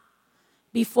mouth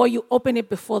before you open it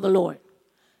before the Lord.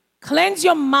 Cleanse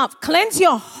your mouth, cleanse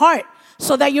your heart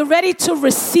so that you're ready to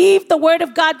receive the word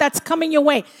of God that's coming your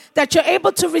way, that you're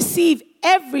able to receive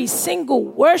every single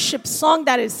worship song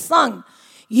that is sung.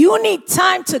 You need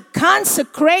time to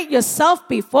consecrate yourself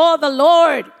before the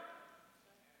Lord.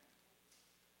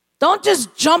 Don't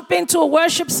just jump into a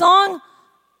worship song,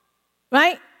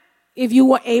 right? If you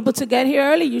were able to get here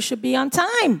early, you should be on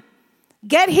time.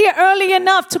 Get here early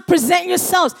enough to present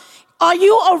yourselves. Are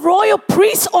you a royal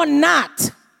priest or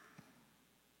not?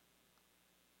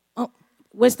 Oh,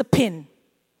 where's the pin?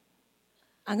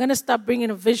 I'm going to start bringing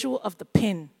a visual of the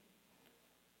pin.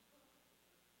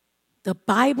 The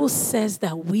Bible says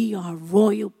that we are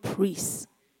royal priests.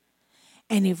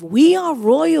 And if we are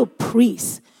royal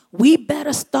priests, we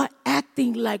better start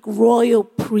acting like royal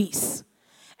priests.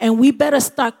 And we better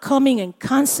start coming and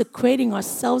consecrating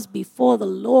ourselves before the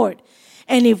Lord.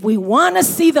 And if we want to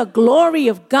see the glory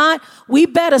of God, we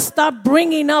better start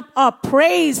bringing up our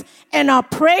praise and our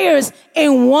prayers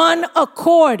in one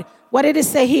accord. What did it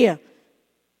say here?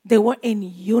 They were in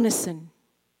unison.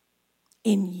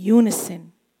 In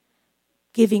unison.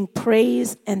 Giving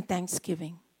praise and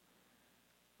thanksgiving.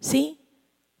 See?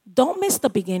 Don't miss the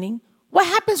beginning. What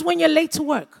happens when you're late to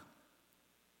work?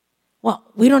 Well,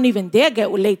 we don't even dare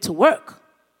get late to work.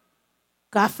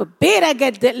 God forbid I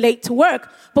get late to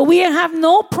work. But we have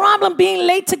no problem being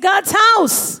late to God's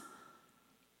house.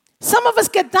 Some of us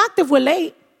get docked if we're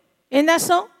late. Isn't that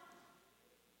so?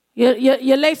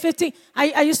 You're late 15.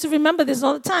 I used to remember this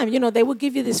all the time. You know, they would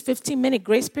give you this 15-minute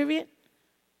grace period.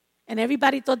 And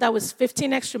everybody thought that was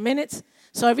 15 extra minutes.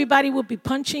 So everybody would be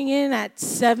punching in at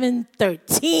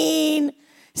 7:13.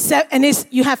 And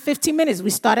you have 15 minutes. We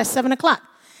start at 7 o'clock.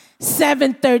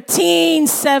 7:13,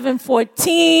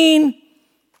 7:14.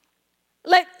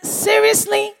 Like,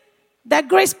 seriously? That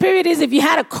grace period is if you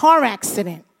had a car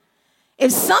accident.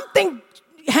 If something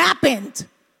happened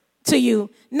to you,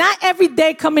 not every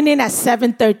day coming in at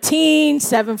 7:13,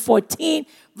 7:14.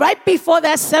 Right before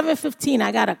that 7:15,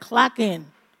 I got to clock in.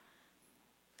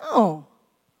 No.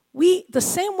 The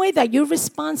same way that you're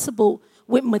responsible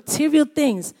with material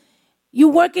things, you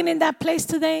working in that place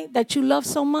today that you love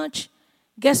so much,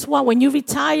 guess what? When you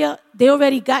retire, they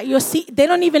already got your seat. They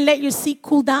don't even let your seat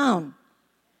cool down.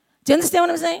 Do you understand what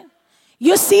I'm saying?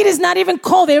 Your seat is not even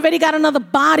cold. They already got another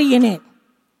body in it.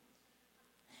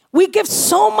 We give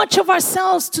so much of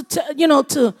ourselves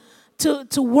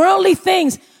to worldly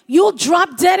things. You'll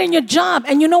drop dead in your job.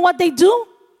 And you know what they do?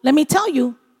 Let me tell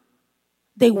you.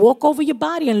 They walk over your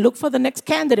body and look for the next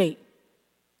candidate.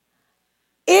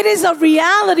 It is a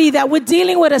reality that we're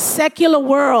dealing with a secular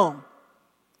world.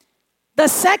 The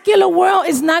secular world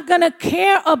is not going to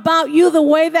care about you the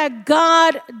way that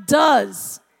God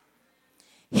does.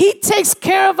 He takes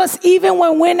care of us even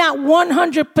when we're not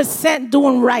 100%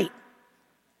 doing right.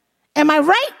 Am I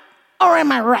right or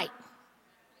am I right?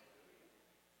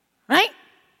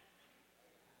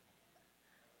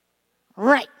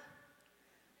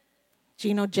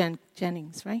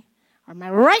 Jennings, right? Am I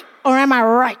right or am I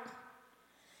right?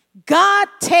 God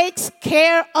takes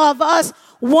care of us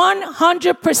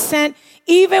 100%,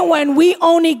 even when we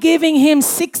only giving him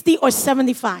 60 or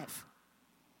 75.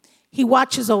 He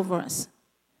watches over us.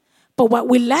 But what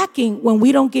we're lacking when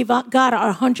we don't give God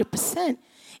our 100%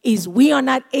 is we are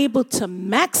not able to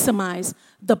maximize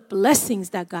the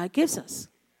blessings that God gives us.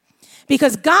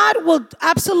 Because God will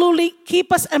absolutely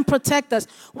keep us and protect us.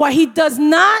 What he does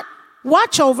not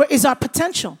watch over is our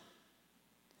potential.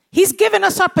 He's given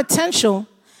us our potential,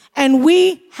 and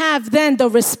we have then the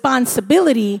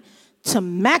responsibility to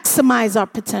maximize our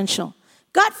potential.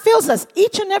 God fills us,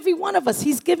 each and every one of us.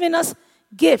 He's given us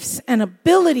gifts and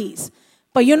abilities.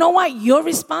 But you know what? You're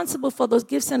responsible for those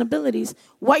gifts and abilities.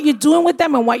 What you're doing with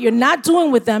them and what you're not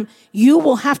doing with them, you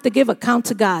will have to give account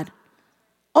to God.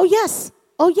 Oh, yes.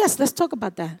 Oh, yes. Let's talk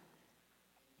about that.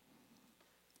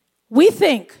 We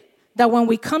think that when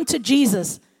we come to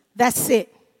Jesus, that's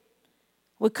it.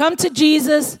 We come to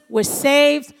Jesus, we're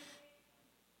saved.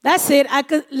 That's it. I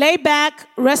could lay back,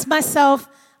 rest myself.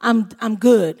 I'm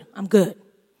good. I'm good.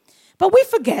 But we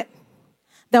forget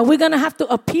that we're going to have to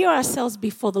appear ourselves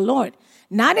before the Lord.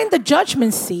 Not in the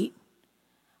judgment seat,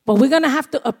 but we're going to have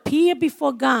to appear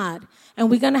before God, and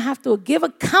we're going to have to give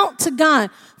account to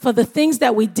God for the things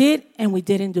that we did and we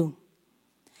didn't do.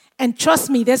 And trust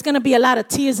me, there's going to be a lot of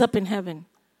tears up in heaven.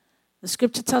 The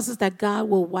scripture tells us that God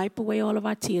will wipe away all of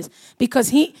our tears because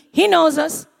he knows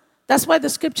us. That's why the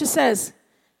scripture says,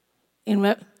 in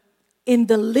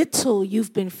the little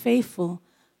you've been faithful,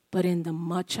 but in the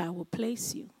much I will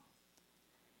place you.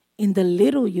 In the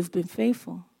little you've been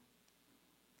faithful.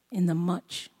 In the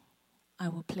much, I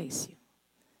will place you.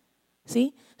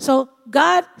 See? So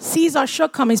God sees our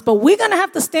shortcomings, but we're going to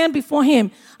have to stand before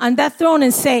him on that throne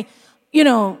and say,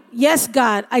 yes,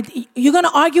 God. You're going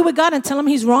to argue with God and tell him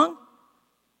he's wrong?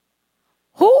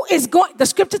 The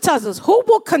scripture tells us, who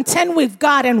will contend with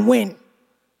God and win?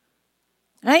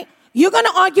 Right? You're going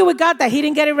to argue with God that he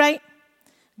didn't get it right?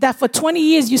 That for 20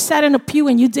 years you sat in a pew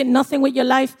and you did nothing with your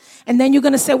life, and then you're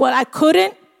going to say, well, I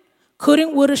couldn't,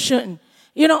 woulda, shouldn't.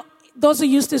 Those are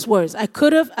useless words. I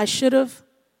could have, I should have,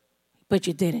 but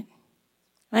you didn't.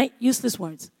 Right? Useless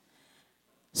words.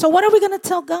 So what are we going to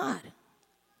tell God?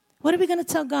 What are we going to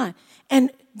tell God?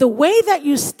 And the way that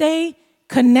you stay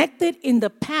connected in the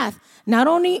path, not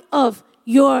only of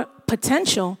your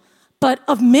potential, but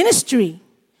of ministry.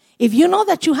 If you know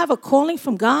that you have a calling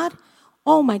from God,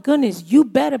 oh my goodness, you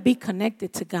better be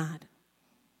connected to God.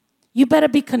 You better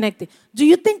be connected. Do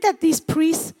you think that these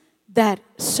priests that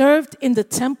served in the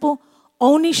temple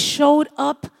only showed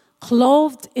up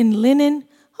clothed in linen?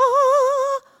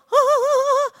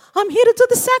 I'm here to do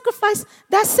the sacrifice.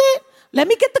 That's it. Let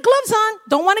me get the gloves on.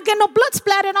 Don't want to get no blood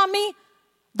splattered on me.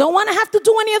 Don't want to have to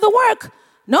do any of the work.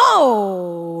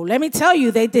 No, let me tell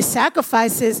you, they did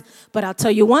sacrifices. But I'll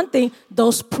tell you one thing,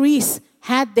 those priests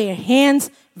had their hands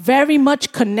very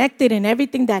much connected in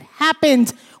everything that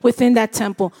happened within that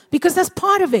temple, because that's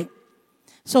part of it.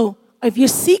 So if you're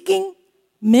seeking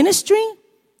ministry,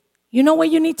 you know where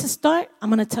you need to start? I'm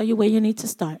going to tell you where you need to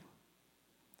start.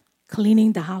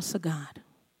 Cleaning the house of God.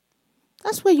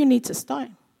 That's where you need to start.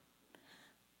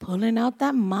 Pulling out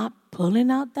that mop, pulling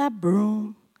out that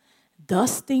broom,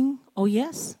 dusting. Oh,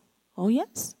 yes. Oh,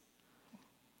 yes.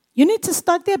 You need to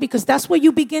start there, because that's where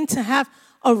you begin to have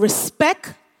a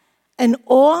respect and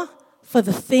awe for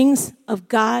the things of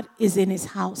God is in his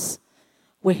house,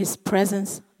 where his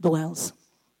presence dwells.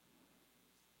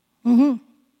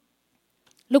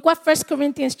 Look what 1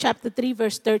 Corinthians chapter 3,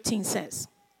 verse 13 says.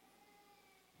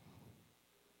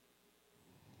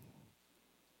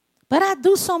 But I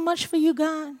do so much for you,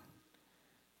 God.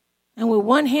 And with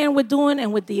one hand we're doing,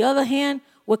 and with the other hand,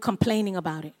 we're complaining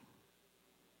about it.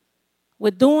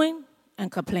 We're doing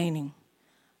and complaining.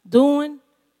 Doing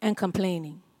and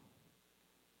complaining.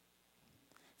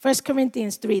 1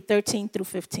 Corinthians 3, 13 through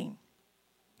 15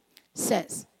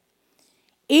 says,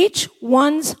 each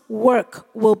one's work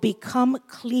will become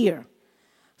clear,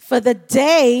 for the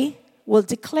day will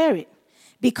declare it,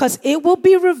 because it will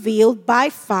be revealed by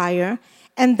fire,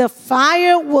 and the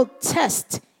fire will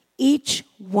test each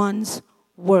one's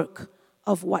work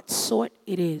of what sort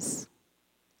it is.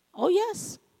 Oh,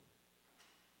 yes.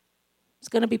 It's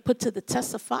going to be put to the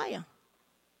test of fire.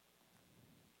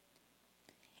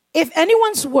 If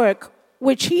anyone's work,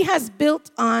 which he has built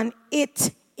on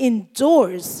it,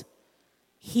 endures,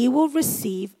 he will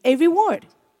receive a reward.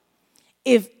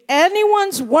 If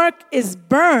anyone's work is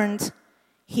burned,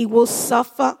 he will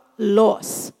suffer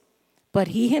loss, but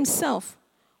he himself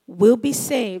will be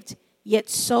saved, yet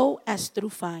so as through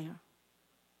fire.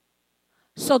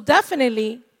 So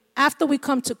definitely, after we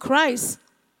come to Christ,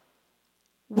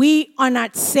 we are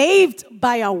not saved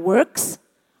by our works,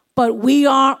 but we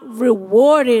are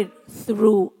rewarded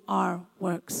through our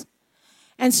works.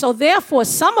 And so therefore,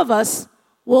 some of us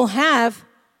will have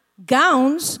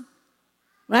gowns,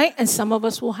 right? And some of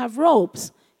us will have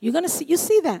robes. You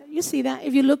see that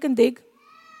if you look and dig.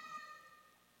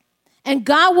 And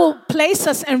God will place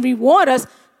us and reward us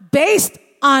based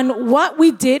on what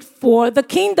we did for the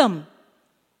kingdom.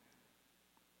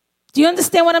 Do you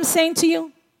understand what I'm saying to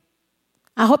you?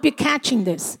 I hope you're catching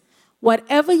this.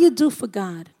 Whatever you do for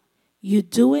God, you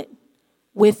do it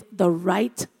with the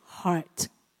right heart.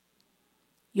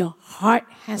 Your heart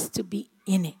has to be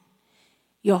in it.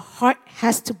 Your heart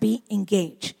has to be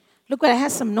engaged. Look what I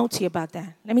have some notes here about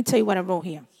that. Let me tell you what I wrote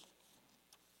here.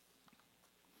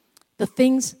 The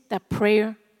things that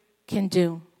prayer can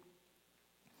do.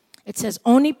 It says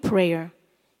only prayer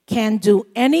can do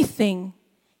anything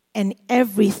and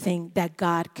everything that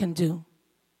God can do.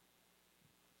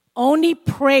 Only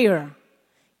prayer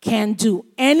can do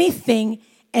anything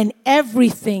and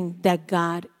everything that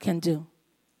God can do.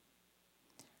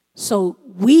 So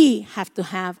we have to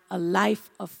have a life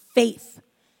of faith.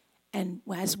 And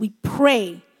as we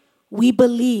pray, we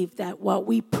believe that what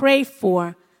we pray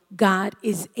for, God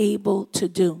is able to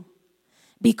do.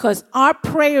 Because our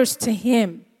prayers to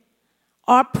Him,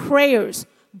 our prayers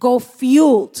go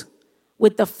fueled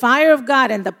with the fire of God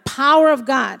and the power of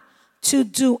God to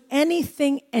do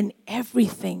anything and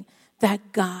everything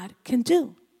that God can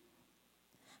do.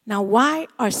 Now, why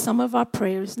are some of our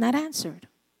prayers not answered?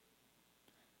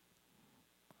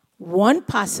 One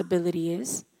possibility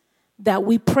is that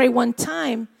we pray one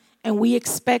time and we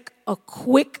expect a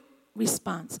quick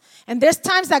response. And there's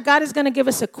times that God is going to give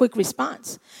us a quick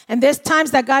response. And there's times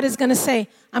that God is going to say,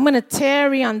 I'm going to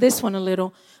tarry on this one a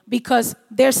little because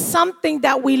there's something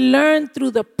that we learn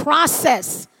through the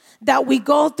process that we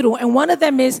go through. And one of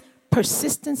them is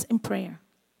persistence in prayer.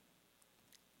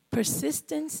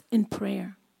 Persistence in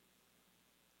prayer.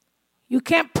 You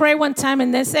can't pray one time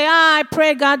and then say, I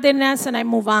pray, God didn't answer, and I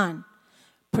move on.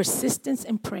 Persistence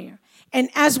in prayer. And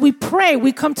as we pray,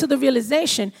 we come to the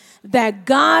realization that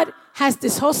God has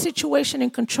this whole situation in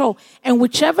control. And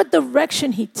whichever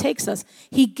direction He takes us,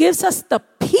 He gives us the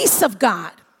peace of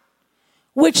God,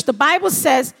 which the Bible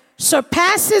says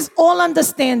surpasses all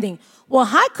understanding. Well,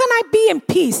 how can I be in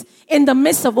peace in the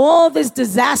midst of all this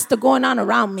disaster going on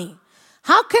around me?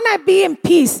 How can I be in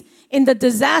peace in the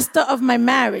disaster of my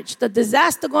marriage, the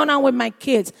disaster going on with my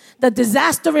kids, the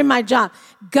disaster in my job?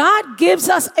 God gives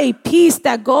us a peace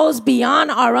that goes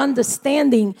beyond our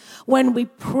understanding when we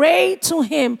pray to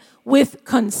Him with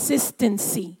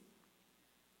consistency.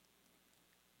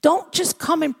 Don't just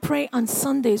come and pray on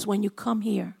Sundays when you come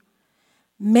here.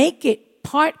 Make it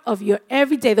part of your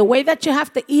everyday. The way that you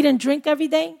have to eat and drink every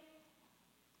day,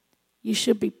 you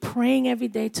should be praying every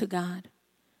day to God.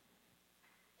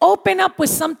 Open up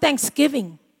with some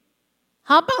thanksgiving.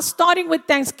 How about starting with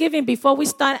thanksgiving before we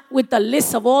start with the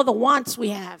list of all the wants we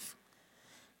have?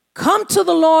 Come to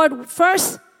the Lord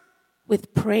first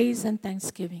with praise and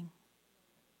thanksgiving.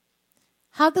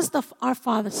 How does our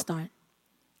Father start?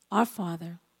 Our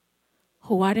Father,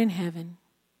 who art in heaven,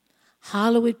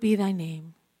 hallowed be thy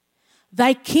name.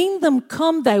 Thy kingdom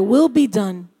come, thy will be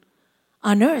done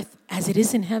on earth as it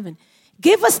is in heaven.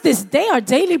 Give us this day our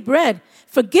daily bread.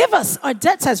 Forgive us our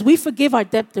debts as we forgive our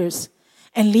debtors.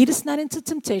 And lead us not into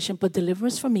temptation, but deliver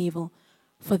us from evil.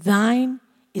 For thine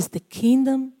is the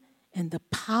kingdom and the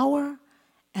power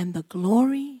and the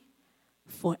glory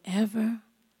forever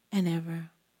and ever.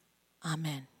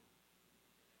 Amen.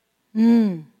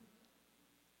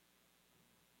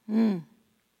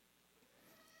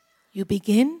 You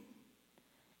begin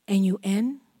and you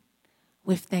end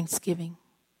with thanksgiving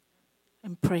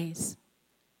and praise.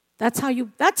 That's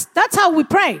how we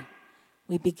pray.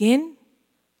 We begin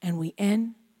and we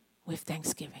end with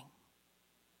thanksgiving.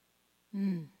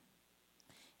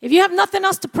 If you have nothing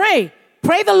else to pray,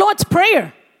 pray the Lord's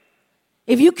Prayer.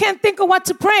 If you can't think of what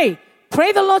to pray,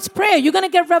 pray the Lord's Prayer. You're going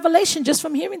to get revelation just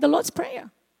from hearing the Lord's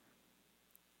Prayer.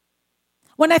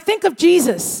 When I think of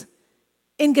Jesus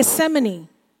in Gethsemane,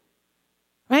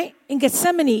 right? In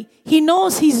Gethsemane, He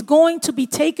knows He's going to be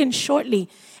taken shortly.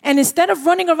 And instead of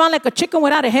running around like a chicken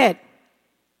without a head,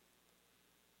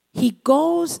 He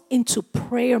goes into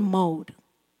prayer mode.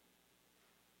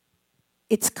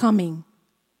 It's coming.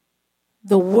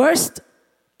 The worst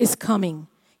is coming.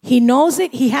 He knows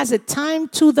it. He has it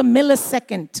timed to the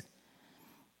millisecond.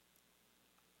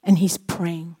 And He's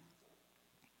praying.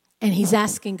 And He's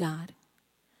asking God.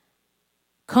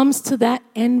 Comes to that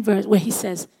end verse where He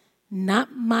says,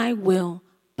 not my will,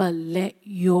 but let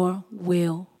your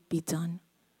will be done.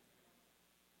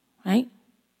 right?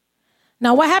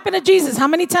 Now, what happened to Jesus? How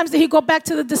many times did he go back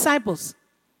to the disciples?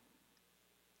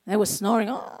 They were snoring.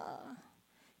 Oh.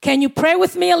 Can you pray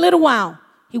with me a little while?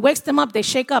 He wakes them up. They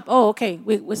shake up. Oh, okay.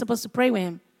 We're supposed to pray with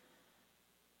him.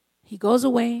 He goes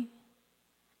away,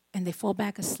 and they fall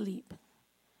back asleep.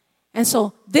 And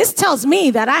so this tells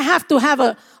me that I have to have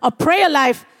a prayer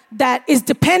life that is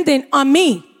dependent on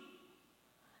me.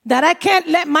 That I can't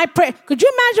let my prayer. Could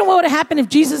you imagine what would have happened if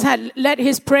Jesus had let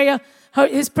his prayers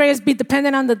be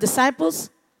dependent on the disciples?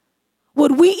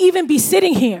 Would we even be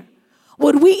sitting here?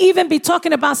 Would we even be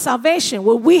talking about salvation?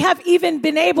 Would we have even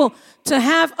been able to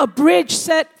have a bridge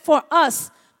set for us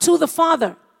to the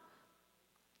Father?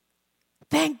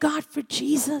 Thank God for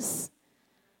Jesus.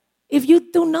 If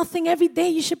you do nothing every day,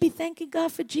 you should be thanking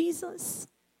God for Jesus.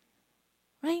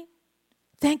 Right?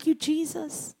 Thank you,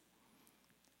 Jesus.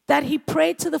 That he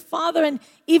prayed to the Father, and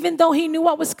even though he knew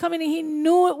what was coming, and he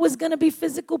knew it was going to be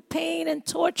physical pain and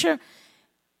torture,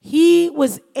 he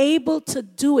was able to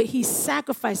do it. He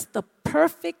sacrificed the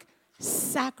perfect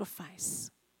sacrifice.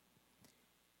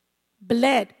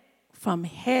 Bled from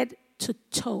head to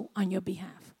toe on your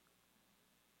behalf.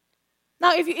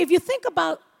 Now, if you think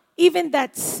about even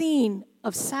that scene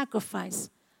of sacrifice,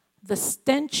 the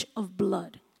stench of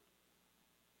blood.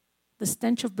 The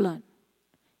stench of blood.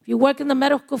 If you work in the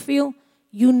medical field,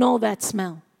 you know that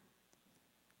smell.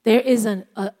 There is an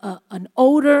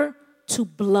odor to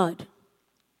blood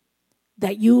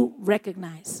that you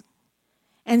recognize.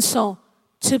 And so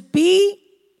to be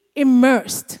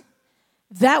immersed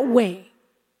that way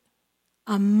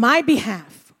on my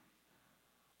behalf,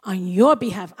 on your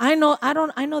behalf, I know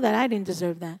that I didn't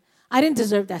deserve that. I didn't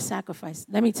deserve that sacrifice.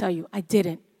 Let me tell you, I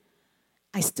didn't.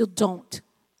 I still don't.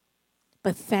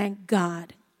 But thank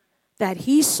God that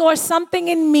he saw something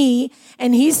in me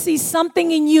and he sees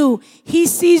something in you. He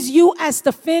sees you as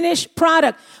the finished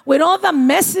product. With all the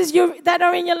messes that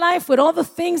are in your life, with all the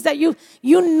things that you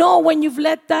know when you've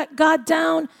let that God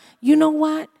down, you know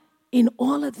what? In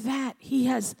all of that, he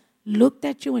has looked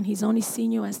at you and he's only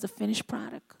seen you as the finished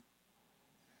product.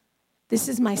 This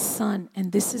is my son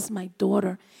and this is my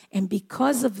daughter. And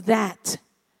because of that,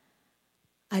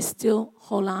 I still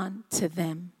hold on to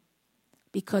them.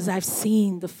 Because I've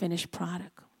seen the finished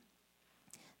product.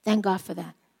 Thank God for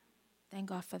that. Thank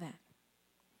God for that.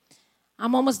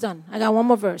 I'm almost done. I got one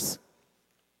more verse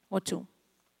or two.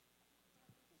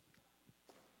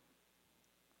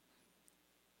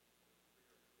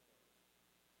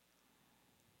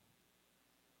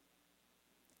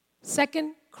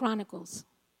 Second Chronicles,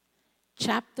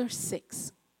 chapter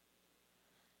 6.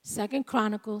 Second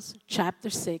Chronicles, chapter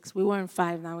 6. We were in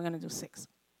 5, now we're going to do 6.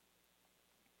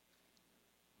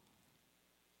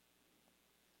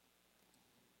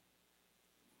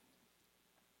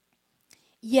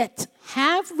 Yet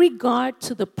have regard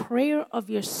to the prayer of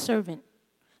your servant.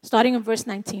 Starting in verse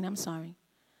 19,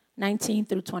 19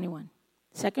 through 21.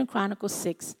 2 Chronicles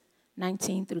 6,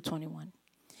 19 through 21.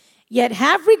 Yet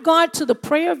have regard to the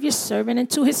prayer of your servant and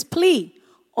to his plea,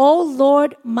 O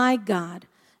Lord my God,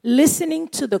 listening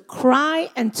to the cry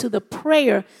and to the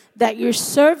prayer that your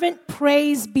servant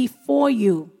prays before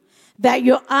you, that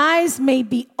your eyes may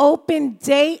be open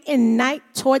day and night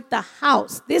toward the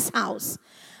house, this house,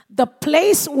 the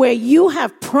place where you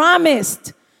have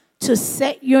promised to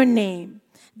set your name,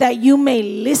 that you may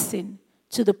listen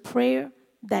to the prayer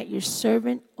that your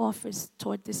servant offers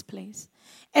toward this place.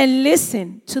 And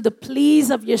listen to the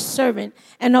pleas of your servant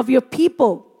and of your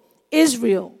people,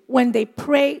 Israel, when they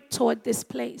pray toward this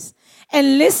place.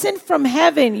 And listen from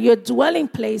heaven, your dwelling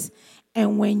place,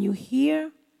 and when you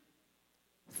hear,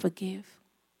 forgive.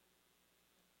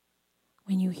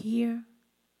 When you hear,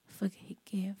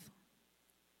 forgive.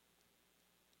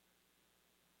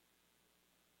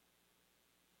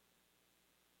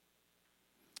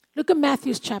 Look at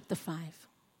Matthew chapter 5.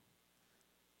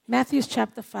 Matthew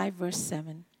chapter 5, verse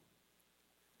 7.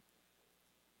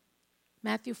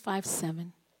 Matthew 5,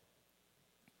 7.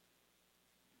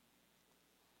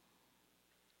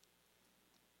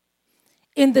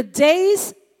 In the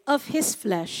days of his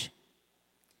flesh,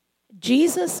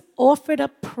 Jesus offered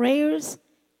up prayers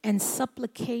and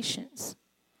supplications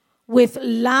with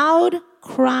loud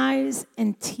cries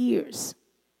and tears.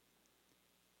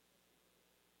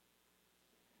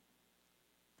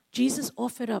 Jesus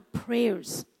offered up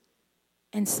prayers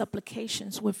and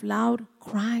supplications with loud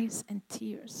cries and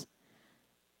tears.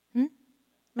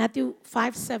 Matthew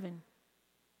 5, 7.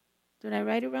 Did I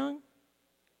write it wrong?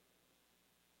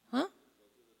 Huh?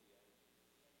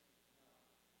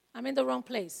 I'm in the wrong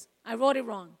place. I wrote it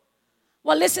wrong.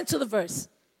 Well, listen to the verse.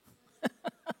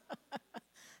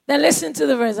 Then listen to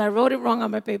the verse. I wrote it wrong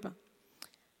on my paper.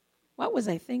 What was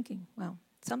I thinking? Well,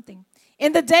 something.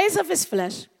 In the days of his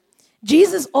flesh,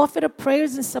 Jesus offered up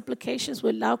prayers and supplications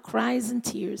with loud cries and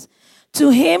tears to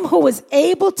him who was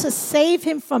able to save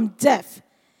him from death,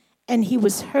 and he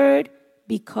was heard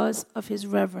because of his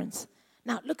reverence.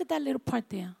 Now, look at that little part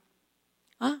there.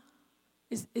 Huh?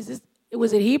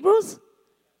 Was it Hebrews?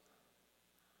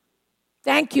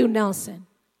 Thank you, Nelson.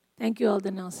 Thank you,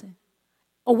 Elder Nelson.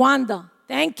 Owanda,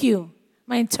 thank you,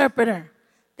 my interpreter.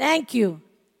 Thank you.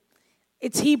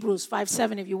 It's Hebrews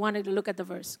 5:7 if you wanted to look at the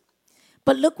verse.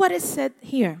 But look what it said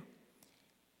here.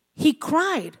 He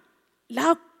cried,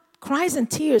 loud cries and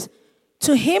tears,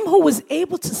 to him who was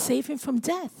able to save him from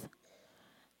death.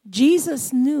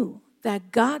 Jesus knew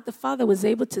that God the Father was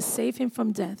able to save him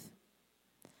from death.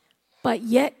 But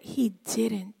yet he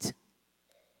didn't.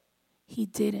 He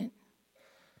didn't.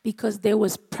 Because there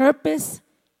was purpose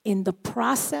in the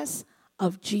process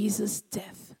of Jesus'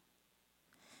 death.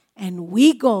 And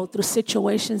we go through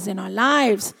situations in our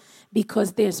lives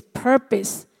because there's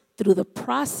purpose through the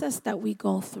process that we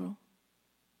go through.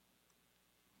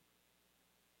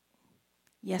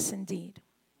 Yes, indeed.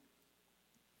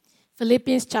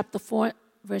 Philippians chapter 4,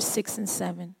 verse 6 and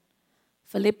 7.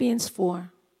 Philippians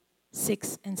 4,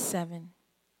 6 and 7.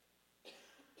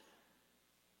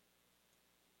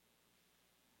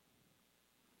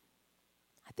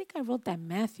 I think I wrote that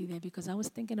Matthew there because I was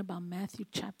thinking about Matthew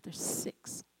chapter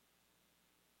 6.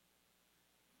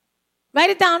 Write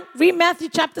it down. Read Matthew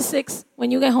chapter 6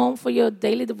 when you get home for your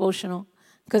daily devotional,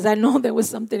 because I know there was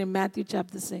something in Matthew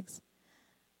chapter 6.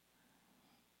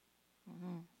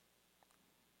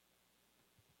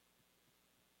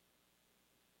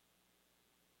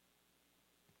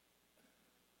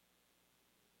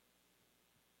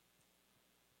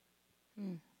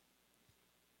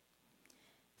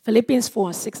 Philippians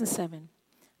 4, 6 and 7.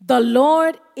 The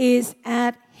Lord is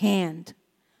at hand.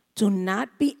 Do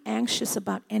not be anxious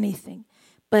about anything,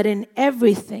 but in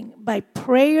everything, by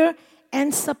prayer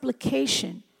and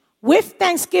supplication, with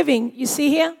thanksgiving. You see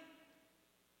here?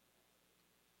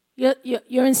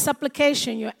 You're in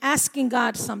supplication. You're asking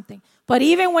God something. But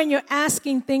even when you're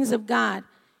asking things of God,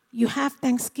 you have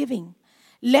thanksgiving.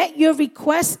 Let your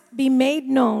requests be made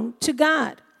known to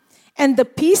God. And the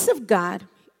peace of God,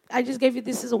 I just gave you,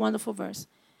 this is a wonderful verse.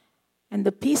 And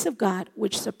the peace of God,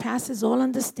 which surpasses all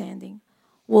understanding,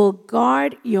 will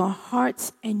guard your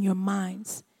hearts and your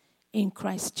minds in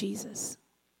Christ Jesus.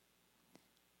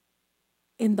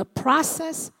 In the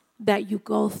process that you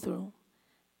go through,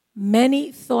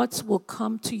 many thoughts will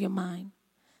come to your mind.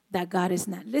 That God is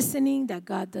not listening, that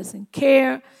God doesn't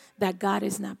care, that God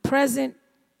is not present.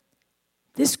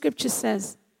 This scripture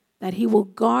says that he will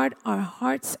guard our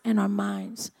hearts and our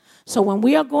minds. So when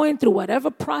we are going through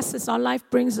whatever process our life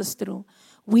brings us through,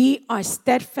 we are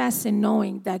steadfast in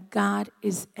knowing that God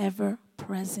is ever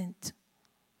present.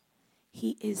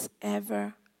 He is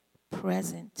ever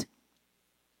present.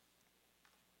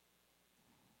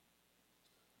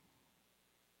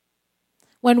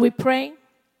 When we pray,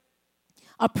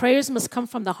 our prayers must come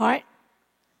from the heart.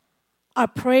 Our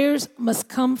prayers must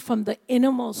come from the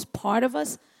innermost part of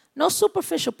us. No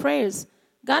superficial prayers.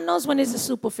 God knows when it's a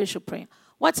superficial prayer.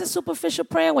 What's a superficial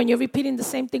prayer? When you're repeating the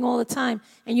same thing all the time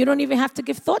and you don't even have to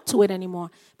give thought to it anymore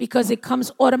because it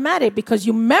comes automatic because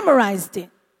you memorized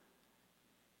it.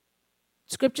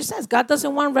 Scripture says God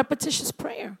doesn't want repetitious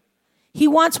prayer. He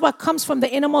wants what comes from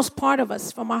the innermost part of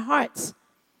us, from our hearts,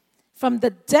 from the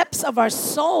depths of our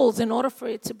souls in order for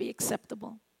it to be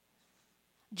acceptable.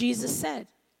 Jesus said,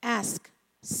 ask,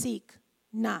 seek,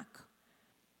 knock.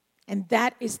 And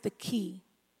that is the key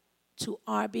to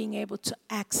our being able to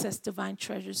access divine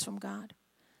treasures from God.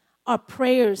 Our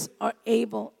prayers are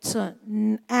able to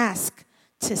ask,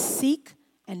 to seek,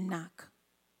 and knock.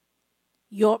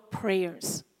 Your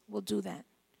prayers will do that.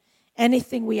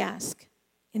 Anything we ask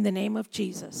in the name of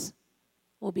Jesus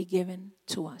will be given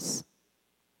to us.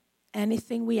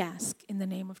 Anything we ask in the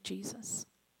name of Jesus.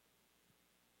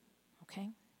 Okay?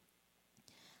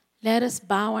 Let us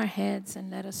bow our heads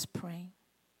and let us pray.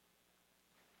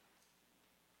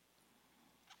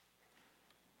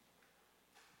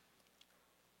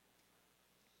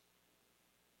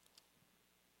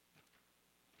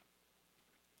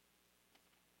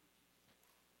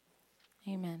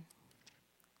 Amen.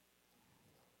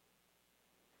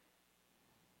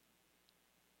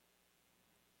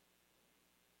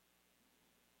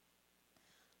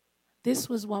 This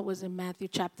was what was in Matthew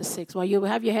chapter 6. While you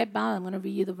have your head bowed, I'm going to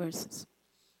read you the verses.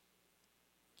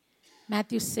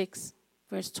 Matthew 6,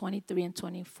 verse 23 and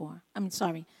 24.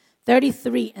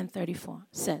 33 and 34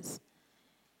 says,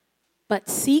 but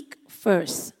seek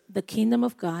first the kingdom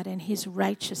of God and his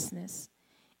righteousness,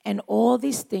 and all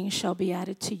these things shall be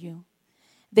added to you.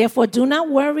 Therefore, do not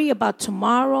worry about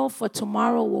tomorrow, for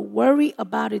tomorrow will worry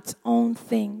about its own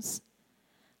things.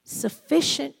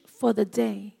 Sufficient for the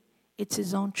day, it's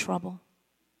his own trouble.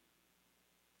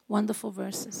 Wonderful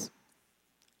verses.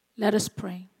 Let us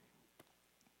pray.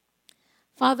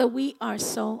 Father, we are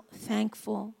so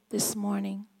thankful this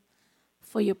morning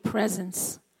for your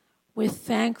presence. We're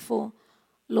thankful,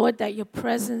 Lord, that your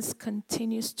presence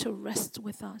continues to rest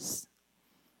with us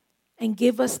and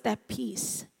give us that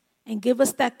peace and give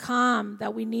us that calm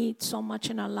that we need so much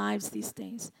in our lives these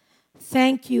days.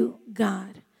 Thank you,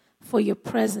 God, for your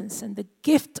presence and the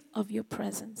gift of your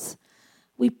presence.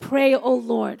 We pray, oh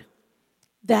Lord,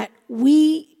 that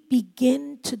we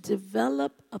begin to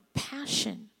develop a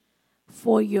passion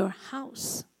for your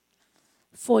house,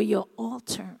 for your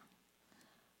altar.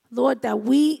 Lord, that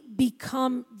we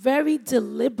become very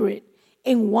deliberate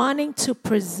in wanting to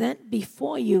present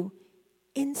before you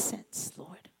incense,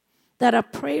 Lord. That our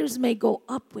prayers may go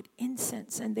up with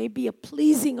incense and they be a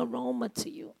pleasing aroma to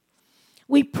you.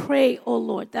 We pray, oh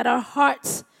Lord, that our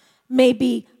hearts may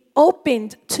be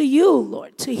opened to you,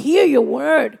 Lord, to hear your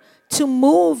word, to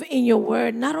move in your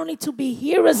word, not only to be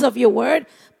hearers of your word,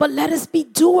 but let us be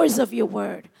doers of your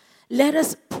word. Let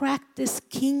us practice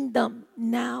kingdom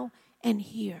now and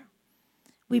here.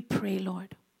 We pray,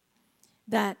 Lord,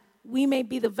 that we may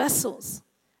be the vessels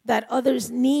that others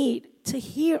need to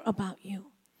hear about you,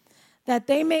 that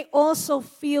they may also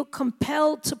feel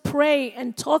compelled to pray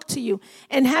and talk to you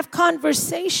and have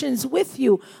conversations with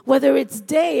you, whether it's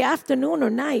day, afternoon, or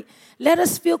night. Let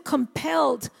us feel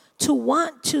compelled to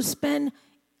want to spend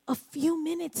a few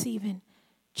minutes even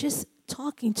just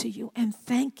talking to you and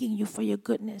thanking you for your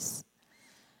goodness.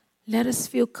 Let us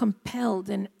feel compelled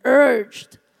and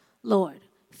urged, Lord.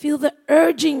 Feel the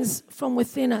urgings from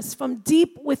within us, from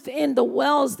deep within the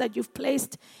wells that you've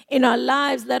placed in our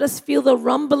lives. Let us feel the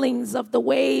rumblings of the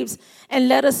waves, and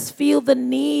let us feel the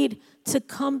need to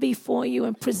come before you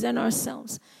and present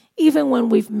ourselves, even when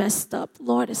we've messed up,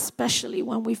 Lord, especially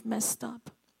when we've messed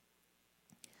up.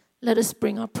 Let us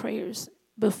bring our prayers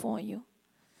before you.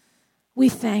 We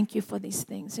thank you for these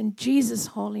things. In Jesus'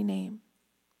 holy name,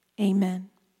 amen.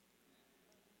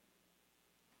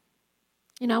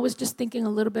 You know, I was just thinking a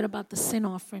little bit about the sin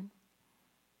offering.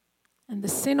 And the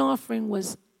sin offering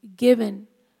was given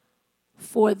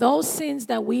for those sins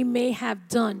that we may have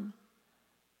done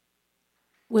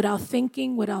without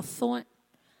thinking, without thought.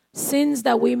 Sins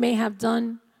that we may have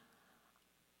done,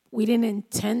 we didn't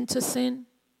intend to sin,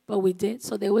 but we did.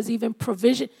 So there was even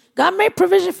provision. God made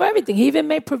provision for everything. He even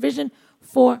made provision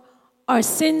for our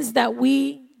sins that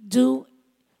we do,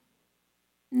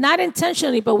 not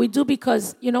intentionally, but we do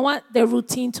because, you know what? They're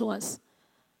routine to us.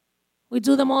 We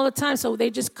do them all the time, so they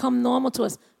just come normal to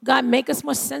us. God, make us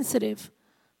more sensitive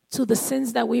to the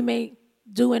sins that we may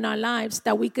do in our lives,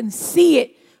 that we can see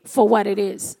it for what it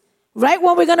is. Right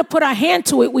when we're going to put our hand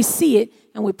to it, we see it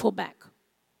and we pull back.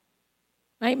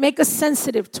 Right? Make us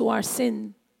sensitive to our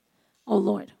sin, oh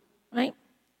Lord. Right?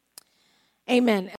 Amen.